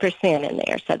 100% in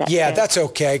there, so that's good. That's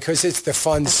okay because it's the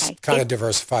fund's kind of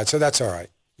diversified, so that's all right.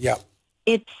 Yeah.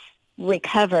 It's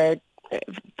recovered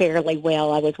fairly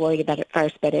well. I was worried about it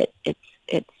first, but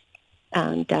it's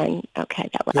done. Okay,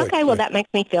 that one. Okay, well that makes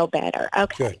me feel better.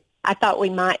 Okay. Good. I thought we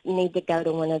might need to go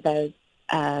to one of those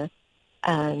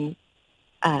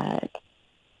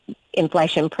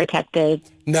inflation protected.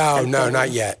 No,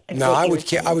 not yet. No, I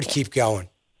would keep going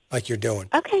like you're doing.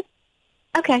 Okay.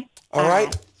 All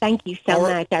right. Thank you so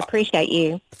much. I appreciate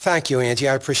you. Thank you, Angie.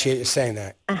 I appreciate you saying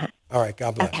that. All right.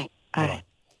 God bless. Okay. All right.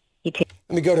 You too.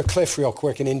 Let me go to Cliff real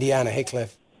quick in Indiana. Hey,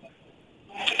 Cliff.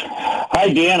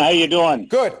 Hi, Dan. How you doing?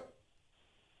 Good.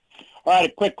 All right.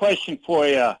 A quick question for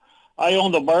you. I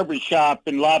owned a barber shop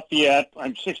in Lafayette.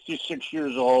 I'm 66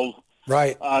 years old.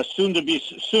 Right. Soon to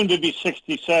be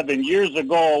 67. Years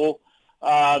ago,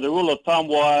 the rule of thumb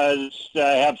was to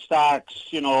have stocks,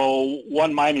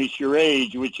 1 minus your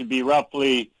age, which would be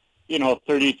roughly,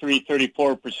 33,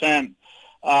 34%.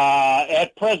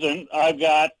 At present, I've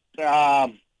got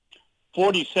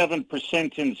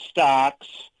 47% in stocks,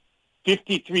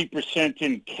 53%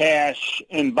 in cash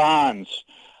and bonds.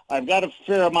 I've got a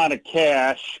fair amount of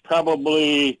cash,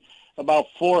 probably about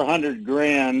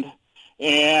 $400,000.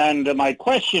 And my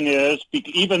question is,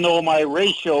 even though my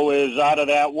ratio is out of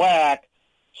that whack,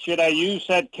 should I use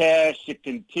that cash to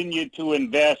continue to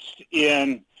invest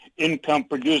in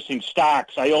income-producing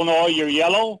stocks? I own all your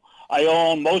yellow, I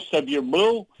own most of your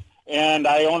blue, and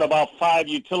I own about 5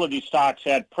 utility stocks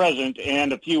at present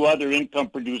and a few other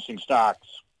income-producing stocks.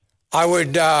 I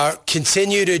would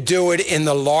continue to do it in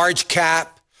the large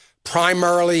cap,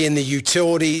 primarily in the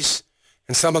utilities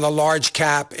and some of the large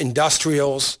cap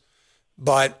industrials.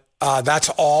 But that's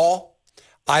all.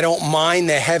 I don't mind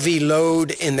the heavy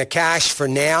load in the cash for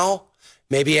now.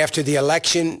 Maybe after the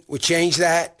election we change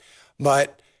that.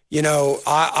 But,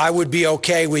 I would be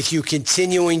okay with you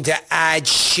continuing to add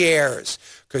shares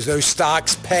because those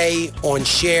stocks pay on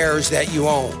shares that you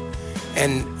own.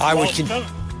 And I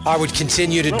would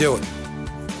continue to do it.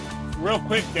 Real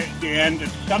quick, Dan,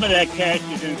 some of that cash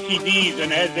is in CDs,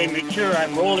 and as they mature,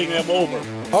 I'm rolling them over.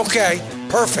 Okay,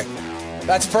 perfect.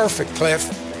 That's perfect, Cliff.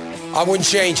 I wouldn't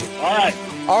change it. All right.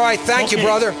 All right, thank you,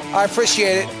 brother. I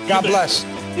appreciate it. God bless.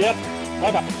 Yep.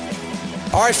 Bye-bye.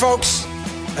 All right, folks.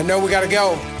 I know we got to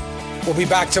go. We'll be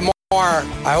back tomorrow.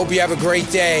 I hope you have a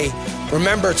great day.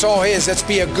 Remember, it's all his. Let's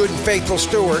be a good and faithful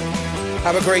steward.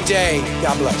 Have a great day.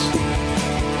 God bless.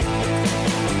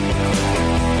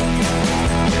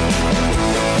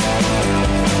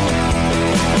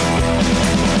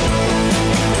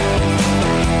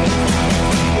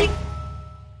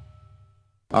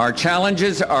 Our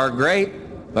challenges are great,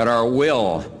 but our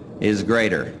will is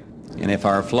greater. And if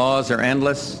our flaws are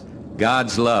endless,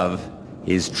 God's love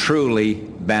is truly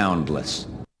boundless.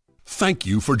 Thank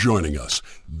you for joining us.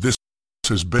 This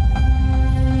has been...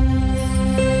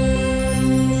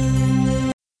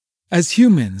 As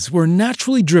humans, we're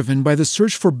naturally driven by the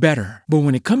search for better. But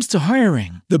when it comes to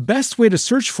hiring, the best way to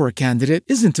search for a candidate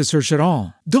isn't to search at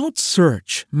all. Don't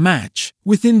search, match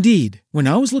with Indeed. When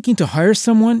I was looking to hire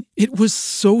someone, it was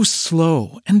so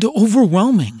slow and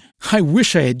overwhelming. I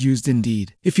wish I had used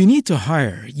Indeed. If you need to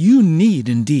hire, you need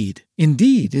Indeed.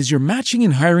 Indeed is your matching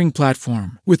and hiring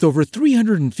platform with over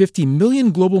 350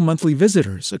 million global monthly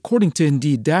visitors, according to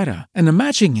Indeed data, and a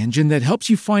matching engine that helps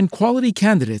you find quality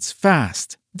candidates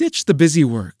fast. Ditch the busy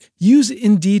work. Use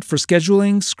Indeed for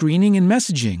scheduling, screening, and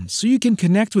messaging so you can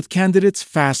connect with candidates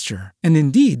faster. And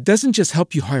Indeed doesn't just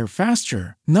help you hire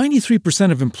faster. 93%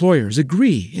 of employers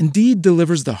agree Indeed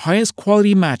delivers the highest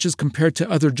quality matches compared to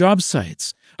other job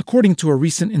sites, according to a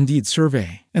recent Indeed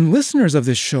survey. And listeners of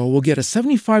this show will get a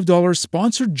 $75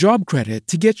 sponsored job credit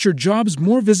to get your jobs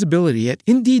more visibility at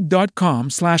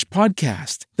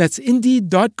Indeed.com/podcast. That's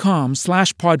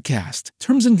Indeed.com/podcast.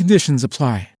 Terms and conditions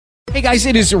apply. Hey guys,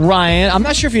 it is Ryan. I'm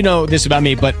not sure if you know this about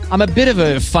me, but I'm a bit of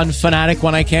a fun fanatic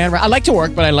when I can. I like to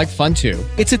work, but I like fun too.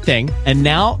 It's a thing. And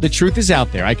now the truth is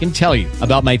out there. I can tell you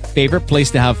about my favorite place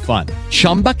to have fun.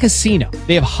 Chumba Casino.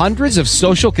 They have hundreds of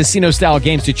social casino style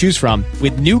games to choose from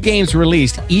with new games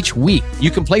released each week.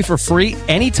 You can play for free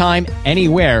anytime,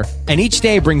 anywhere. And each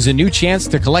day brings a new chance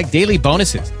to collect daily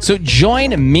bonuses. So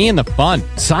join me in the fun.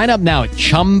 Sign up now at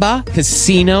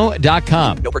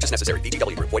ChumbaCasino.com. No purchase necessary.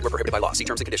 VGW Group. Void where prohibited by law. See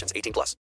terms and conditions. 18+.